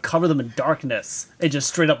also could have covered them in darkness and just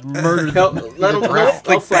straight up murdered he'll, them. let him, Like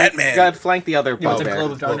he'll flank, Batman. God, flank the other Yeah, it's a bugbear.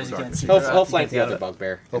 globe of darkness. Globe You of can't see. He'll it. flank the You other can't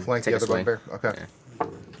bugbear. He'll flank Take the a other swing. bugbear.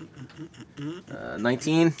 Okay.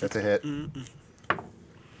 19. That's a hit.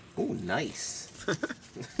 Ooh, nice.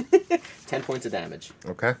 10 points of damage.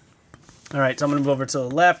 Okay. All right, so I'm gonna move over to the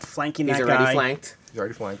left, flanking He's that already guy. flanked. He's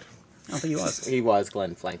already flanked. I don't think he was. He was.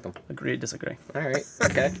 Glenn flanked him. Agree, disagree. All right.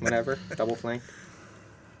 Okay. Whatever. Double flank.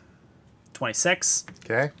 26.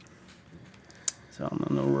 Okay. So I'm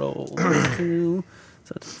gonna roll 2.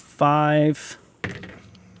 So it's 5,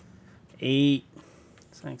 8.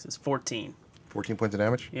 6 is 14. 14 points of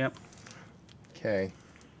damage. Yep. Okay.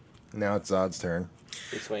 Now it's Zod's turn.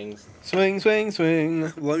 He swings. Swing, swing, swing.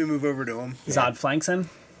 Let me move over to him. Zod flanks him.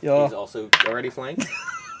 He's also already flanked.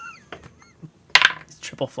 He's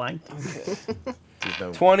triple flanked. There's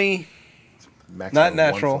no 20. maximum Not one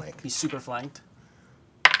natural. flank. He's super flanked.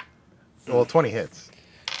 Well, 20 hits.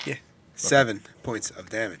 Yeah. 7 points of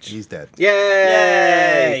damage. He's dead. Yay!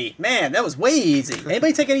 Yay! Man, that was way easy.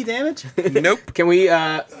 Anybody take any damage? Nope. Can we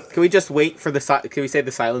just wait for the can we say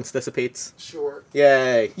the silence dissipates? Sure.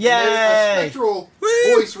 Yay! Yay! spectral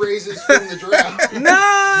voice raises from the drown. No!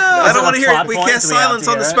 I don't want to hear it. plot We point? can't Do we have silence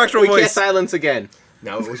to on the hear it? spectral We can't voice. silence again.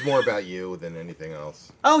 No, it was more about you than anything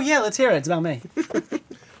else. Oh yeah, let's hear it. It's about me.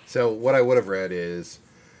 So what I would have read is,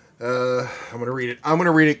 I'm gonna read it. I'm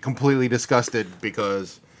gonna read it completely disgusted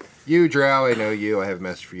because you, Drow, I know you. I have a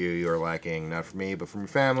message for you. You are lacking not for me, but from your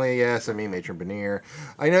family. Yes, I mean Matron Benir.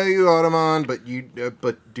 I know you, Automon,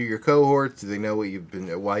 but do your cohorts? Do they know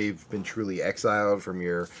why you've been truly exiled from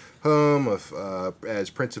your home as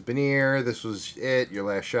Prince of Benir? This was it, your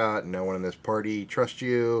last shot. No one in this party trusts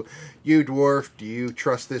you. You, Dwarf, do you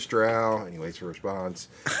trust this Drow? And he waits for a response.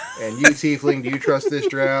 And you, Tiefling, do you trust this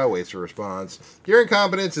Drow? Waits for a response. Your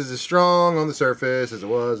incompetence is as strong on the surface as it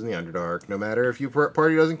was in the Underdark. No matter if your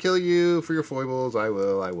party doesn't kill you for your foibles, I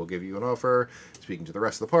will give you an offer. Speaking to the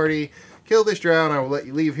rest of the party, kill this Drow and I will let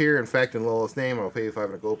you leave here. In fact, in Lola's name, I will pay you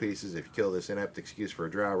 500 gold pieces if you kill this inept excuse for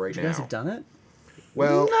a Drow right You guys now. have done it?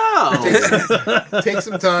 Well, No. take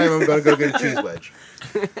some time. I'm going to go get a cheese wedge.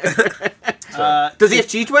 Does he have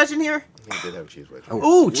cheese wedge in here? He did have a cheese wedge.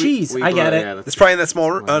 Ooh, cheese. I get it. It's probably in that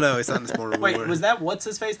small room. Oh, no, it's not in the small room. Wait, was that what's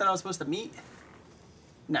his face that I was supposed to meet?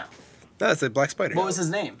 No. No, it's a black spider. What was his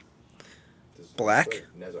name? Black?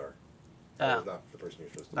 Nezar. Oh, Not the person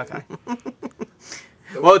you're supposed to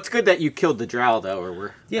okay. Well, it's good that you killed the drow though, or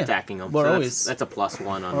we're Yeah. attacking them. We're so always- that's a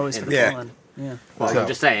 +1 on. We're always for the Yeah. villain. Yeah. Well, So- I'm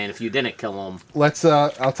just saying, if you didn't kill them, Let's. I'll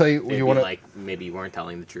tell you. it'd You be want to. like maybe you weren't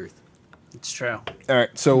telling the truth. It's true. All right.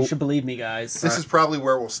 So You should believe me, guys. this is probably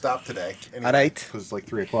where we'll stop today. Alright. Because it's like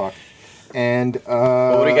 3:00. And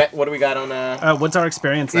What do we got on? What's our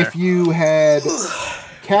experience there? if you had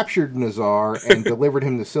captured Nazar and delivered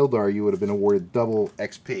him to Sildar, you would have been awarded double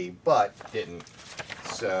XP, but didn't.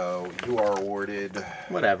 So you are awarded.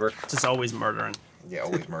 Whatever. Just always murdering. Yeah,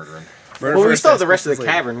 always murdering. Well, we still have the rest of the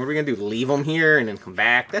cavern. What are we gonna do? Leave them here and then come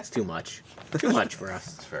back? That's too much. Too much for us.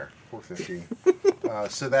 That's fair. 450.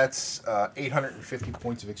 So that's 850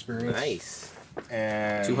 points of experience. Nice.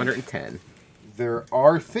 And 210. there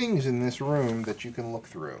are things in this room that you can look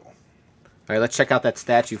through. All right, let's check out that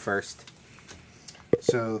statue first.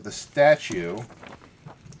 So the statue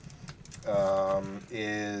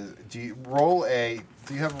is. Do you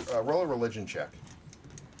have roll a religion check?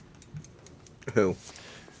 Who?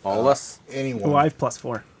 All of us. Anyone? Oh, I have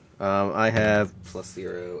 +4. I have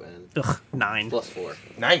 +0 and Ugh, 9. +4.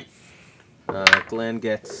 9. Glenn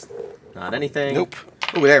gets not anything. Nope.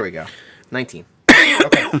 Oh, there we go. 19.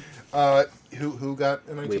 Okay. Who got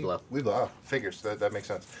a 19? Weeblo. Weeblo. Oh, figures. That makes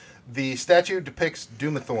sense. The statue depicts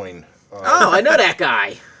Doomathoin. Oh, I know that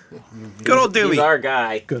guy. Good old He's Doomy. our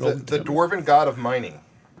guy. Good The, old the dwarven god of mining.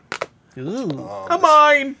 Ooh. A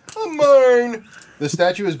mine. A mine! The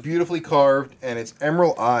statue is beautifully carved, and its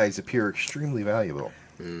emerald eyes appear extremely valuable.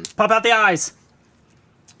 Pop out the eyes.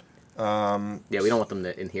 Yeah, we don't want them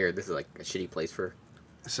in here. This is like a shitty place for.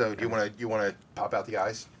 So, do you want to pop out the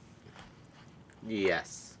eyes?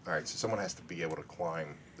 Yes. All right. So someone has to be able to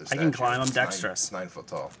climb the I statue. can climb, I'm It's dexterous. 9 foot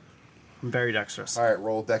tall. I'm very dexterous. All right.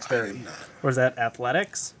 Roll dexterity. Or is that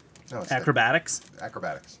athletics? No, it's Acrobatics?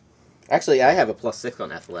 acrobatics. Actually, I have a +6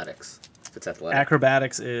 on athletics. If it's athletic.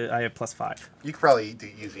 Acrobatics, I have +5. You could probably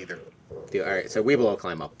use either. All right, so Weeblo will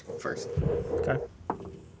climb up first. Okay.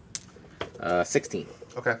 16.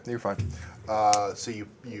 Okay, you're fine. So you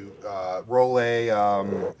roll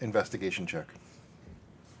a investigation check.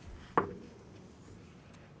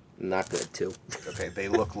 Not good, too. Okay, they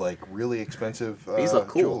look like really expensive These look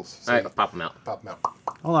cool. jewels. So All right, you pop them out. pop them out.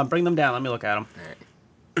 Hold on, bring them down. Let me look at them.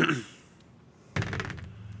 All right.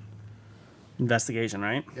 Investigation,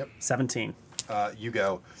 right? Yep. 17. You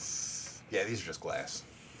go. Yeah, these are just glass.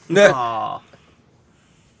 Aw.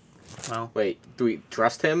 Well, Wait, do we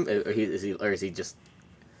trust him? Or is he just?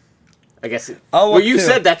 I guess. I'll Well, look you too.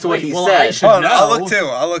 said that's what Wait, he well, I said. should- Oh, no, I'll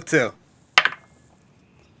No. look too.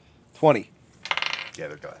 20. Yeah,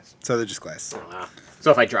 they're glass. So they're just glass.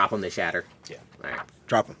 So if I drop them, they shatter. Yeah. All right,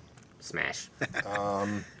 Drop them. smash. all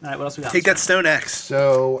right, what else we got? Take that stone axe.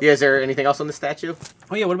 So Yeah, is there anything else on the statue?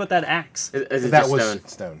 Oh, yeah, what about that axe? Is it that just was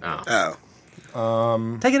stone? stone. Oh.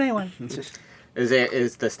 Oh. Take it anyway.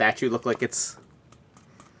 Is the statue look like it's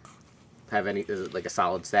is it like a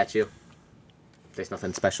solid statue? There's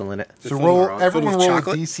nothing special in it. So Filled roll. with Everyone roll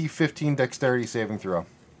chocolate? a DC 15 dexterity saving throw.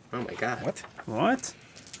 Oh my god. What? What?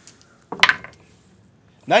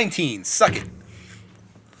 19. Suck it.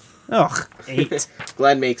 Ugh, 8.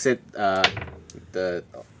 Glenn makes it. The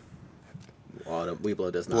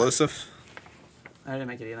Weeblo does not. Explosive. I didn't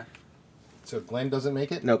make it either. So Glenn doesn't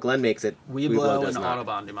make it. No, Glenn makes it. Weeblo does and not.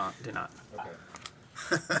 Autobahn do not.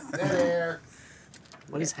 Okay. There.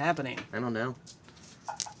 What is happening? I don't know.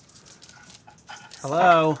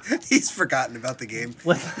 Hello? He's forgotten about the game.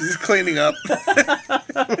 What? He's cleaning up.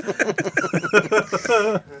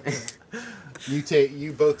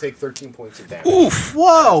 You both take 13 points of damage. Oof.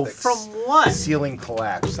 Whoa, Fantastic. from what? Ceiling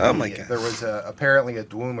collapsed. Oh my God. There was apparently a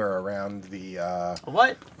dwemer around the.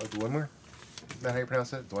 What? A dwemer? Is that how you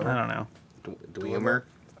pronounce it? Dwemer? I don't know. Dwemer.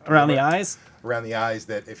 Around the eyes? Around the eyes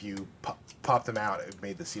that if you popped them out, it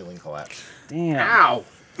made the ceiling collapse. Damn. Ow!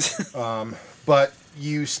 But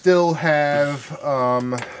you still have.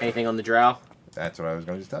 Anything on the drow? That's what I was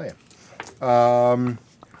going to tell you.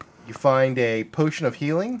 You find a potion of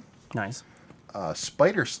healing, Nice. a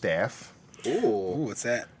spider staff, Ooh. Ooh, what's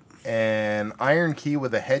that? an iron key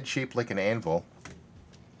with a head shaped like an anvil.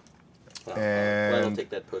 Glenn will And take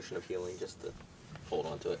that potion of healing just to hold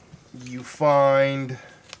on to it. you find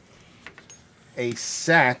a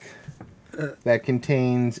sack that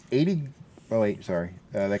contains 80. Oh wait, sorry.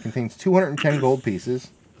 That contains 210 gold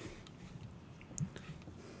pieces,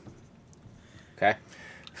 Okay.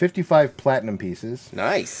 55 platinum pieces,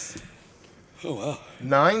 Nice. Oh, wow.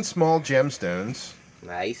 9 small gemstones,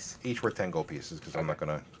 Nice. each worth 10 gold pieces because I'm not going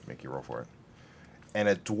to make you roll for it, and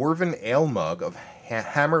a dwarven ale mug of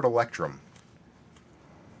hammered electrum,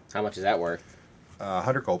 How much is that worth?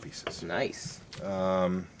 100 gold pieces. Nice.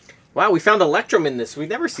 Wow, we found Electrum in this. We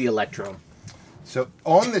never see Electrum. So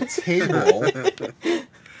on the table,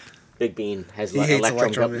 Big Bean has He hates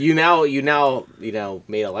Electrum. Electrum. You now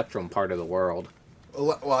made Electrum part of the world.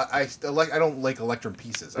 well, I don't like electrum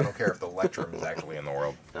pieces. I don't care if the electrum is actually in the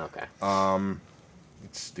world. Okay.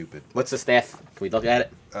 It's stupid. What's the staff? Can we look at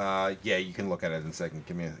it? Yeah, you can look at it in a second.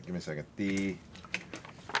 Give me a second. The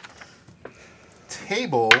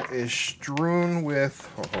table is strewn with.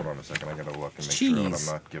 Oh, hold on a second. I gotta look and make sure that Cheese.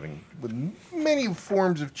 I'm not giving with many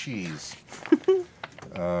forms of cheese.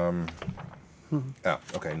 Oh,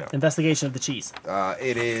 okay, no. Investigation of the cheese.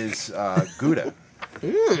 It is Gouda,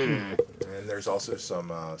 and there's also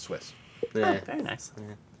some Swiss. Yeah. Oh, very nice.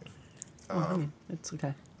 It's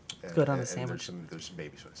okay. Good on a and sandwich. There's some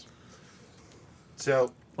baby Swiss.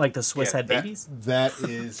 So Like the Swiss yeah, had babies? That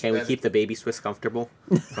is. Can we that keep the baby Swiss comfortable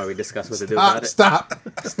while we discuss what to do is- about it? Stop!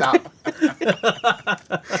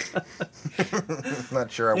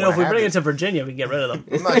 Not sure. You know, if we bring it to Virginia, we can get rid of them.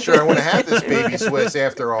 I'm not sure I want to have this baby Swiss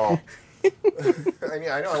after all. I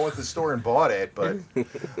mean, I know I went to the store and bought it, but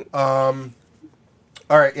all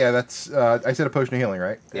right, yeah, that's I said a potion of healing,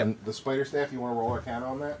 right? Yep. And the spider staff, you want to roll Arcana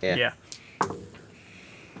on that? Yeah. Yeah.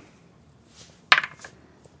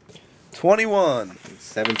 21.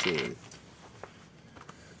 17.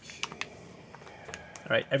 All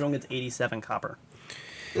right, everyone gets 87 copper.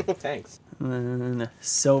 Thanks. And then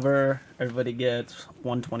silver, everybody gets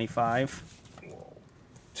 125.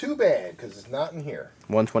 Too bad, because it's not in here.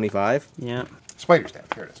 125. Yeah. Spider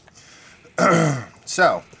staff. Here it is.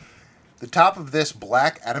 So, the top of this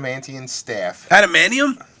black adamantium staff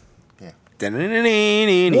Adamantium? Yeah.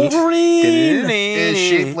 Wolverine! is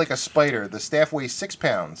shaped like a spider. The staff weighs 6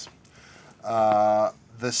 pounds.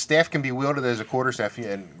 The staff can be wielded as a quarterstaff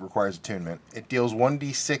and requires attunement. It deals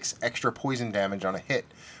 1d6 extra poison damage on a hit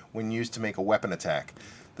when used to make a weapon attack.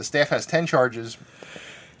 The staff has 10 charges,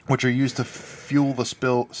 which are used to fuel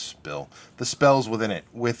the the spells within it.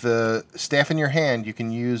 With the staff in your hand, you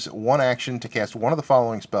can use one action to cast one of the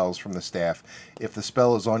following spells from the staff if the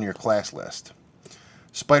spell is on your class list.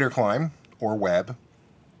 Spider Climb, or Web.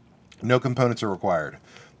 No components are required.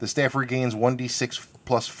 The staff regains 1d6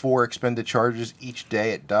 plus 4 expended charges each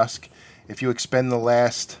day at dusk. If you expend the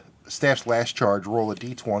staff's last charge, roll a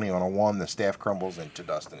d20 on a 1. The staff crumbles into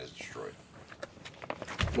dust and is destroyed.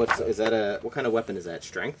 What kind of weapon is that?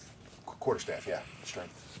 Strength? Quarterstaff, yeah.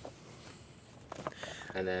 Strength.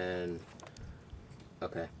 And then...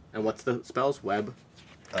 Okay. And what's the spells? Web?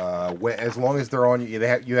 As long as they're on you,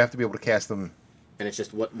 you have to be able to cast them. And it's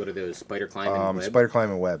just, what are those? Spider Climb and Web? Spider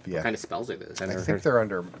Climb and Web, yeah. What kind of spells are those? I think they're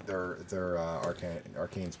under their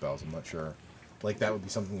arcane spells. I'm not sure. Like that would be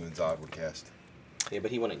something that Zod would cast. Yeah, but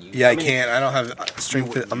he wouldn't use. Yeah, I can't. I don't have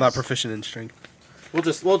strength. I'm not proficient in strength.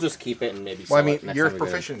 We'll just keep it and maybe. Well, I sell mean, it next you're time we go.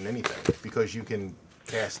 proficient in anything because you can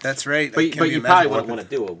cast. That's right. But you probably wouldn't want to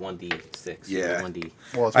do a 1d6. Yeah. 1d.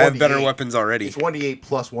 Well, it's I have 1d8. better weapons already. It's 1d8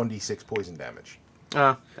 plus 1d6 poison damage.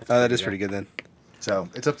 That is pretty good then. So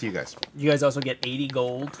it's up to you guys. You guys also get 80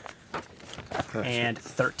 gold and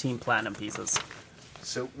 13 platinum pieces.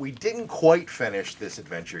 So we didn't quite finish this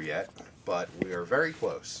adventure yet, but we are very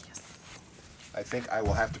close. Yes. I think I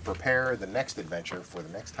will have to prepare the next adventure for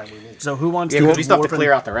the next time we meet. So who wants Yeah, the because we still have to dwarven-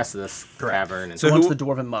 clear out the rest of this Correct. cavern. And So Who wants who- the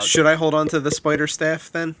dwarven mug? Should I hold on to the spider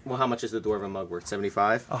staff then? well, how much is the dwarven mug worth?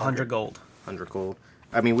 75? 100 gold. 100 gold.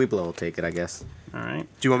 I mean, Weeblo will take it, I guess. All right.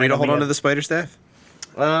 Do you want me to hold on to the spider staff?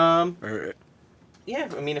 Or, Yeah,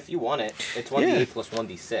 I mean, if you want it, it's 1d8 Yeah. plus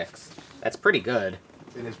 1d6. That's pretty good.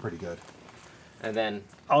 It is pretty good. And then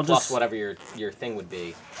I'll plus just- whatever your thing would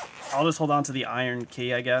be. I'll just hold on to the iron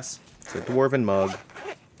key, I guess. It's a dwarven mug.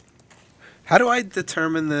 how do I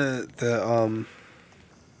determine the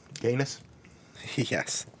Gainus?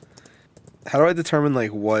 yes? How do I determine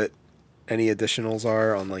like what any additionals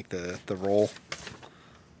are on like the roll?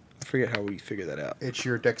 I forget how we figure that out. It's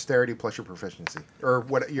your dexterity plus your proficiency, or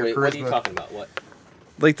what your Wait, charisma. what are you talking about? What?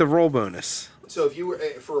 Like the roll bonus. So if you were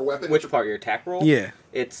for a weapon, Which part? Your attack roll? Yeah.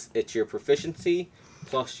 It's your proficiency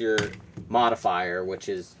plus your modifier, which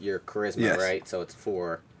is your charisma, Yes. right? So it's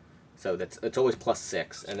 4. So it's always plus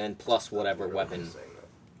 6, and then plus whatever weapon.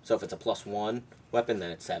 So if it's a plus 1 weapon, then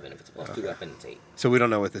it's 7. If it's a plus 2 weapon, it's 8. So we don't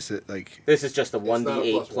know what this is like. This is just a not a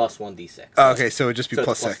 1d8 plus plus 1d6. Oh, okay, so it'd just be So it's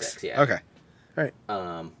plus plus 6. 6, yeah. Okay. All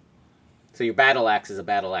right. So your battle axe is a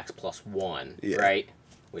battle axe plus 1, Yeah. right?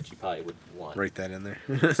 Which you probably would want, Write that in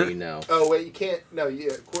there. so you know. Oh wait, you can't. No,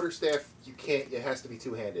 quarterstaff. You can't. It has to be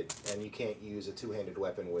two-handed, and you can't use a two-handed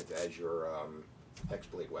weapon as your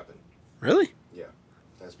hexblade weapon. Really? Yeah,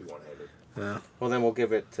 it has to be one-handed. Well, then we'll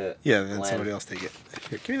give it to Yeah, then Glenn. somebody else take it.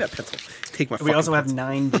 Here, give me that pencil. Take my We fucking also have pencil.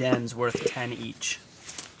 9 gems worth 10 each.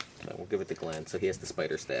 No, we'll give it to Glenn, so he has the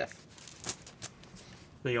spider staff.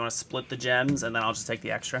 So you want to split the gems, and then I'll just take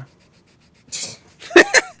the extra?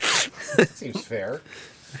 Seems fair.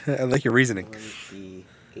 I like your reasoning. 1d8,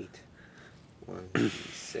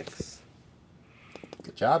 1d6.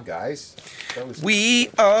 Good job, guys. That was We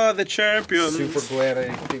are the champions. super glad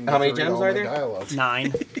I didn't. How many read gems all are my there? Dialogue.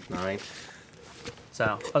 9. 9.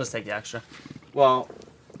 So I'll just take the extra. Well,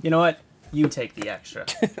 You know what? You take the extra.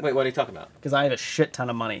 wait, what are you talking about? Because I have a shit ton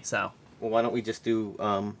of money, so. Well, why don't we just do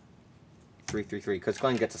 3, 3, 3? Because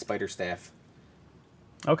Glenn gets a spider staff,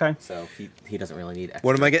 Okay, so he doesn't really need extra.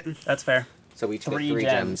 What am I getting? that's fair. So we each get 3 3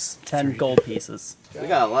 gems, gems. 10 gold pieces. We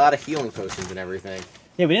got a lot of healing potions and everything.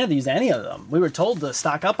 Yeah, we didn't have to use any of them. We were told to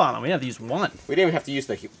stock up on them. We didn't have to use one. We didn't even have to use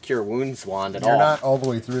the cure wounds wand at You're all. not all the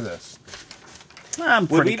way through this. I'm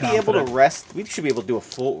Would pretty we be able to confident. rest? We should be able to do a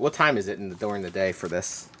full. What time is it during the day for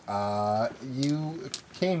this? You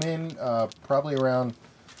came in probably around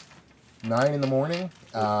 9 in the morning.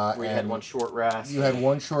 We had and one short rest. You had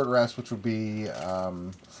one short rest, which would be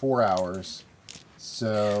 4 hours.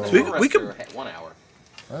 So we Short rest could- for 1 hour.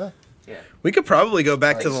 Huh? Yeah. We could probably go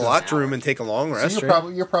back to Alright, the so locked now- room and take a long rest. So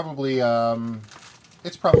right? you're probably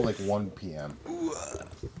it's probably like 1 p.m.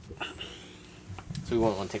 So So we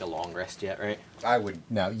won't want to take a long rest yet, right? I would.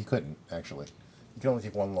 No, you couldn't, actually. You can only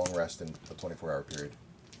take one long rest in a 24-hour period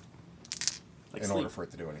Like in sleep. order for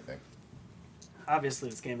it to do anything. Obviously,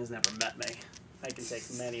 this game has never met me. I can take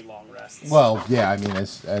many long rests. Well, yeah, I mean,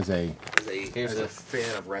 as a Here's a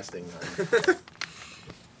fan of resting.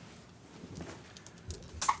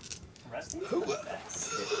 Resting?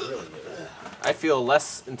 I feel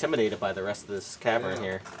less intimidated by the rest of this cavern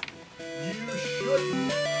here. You should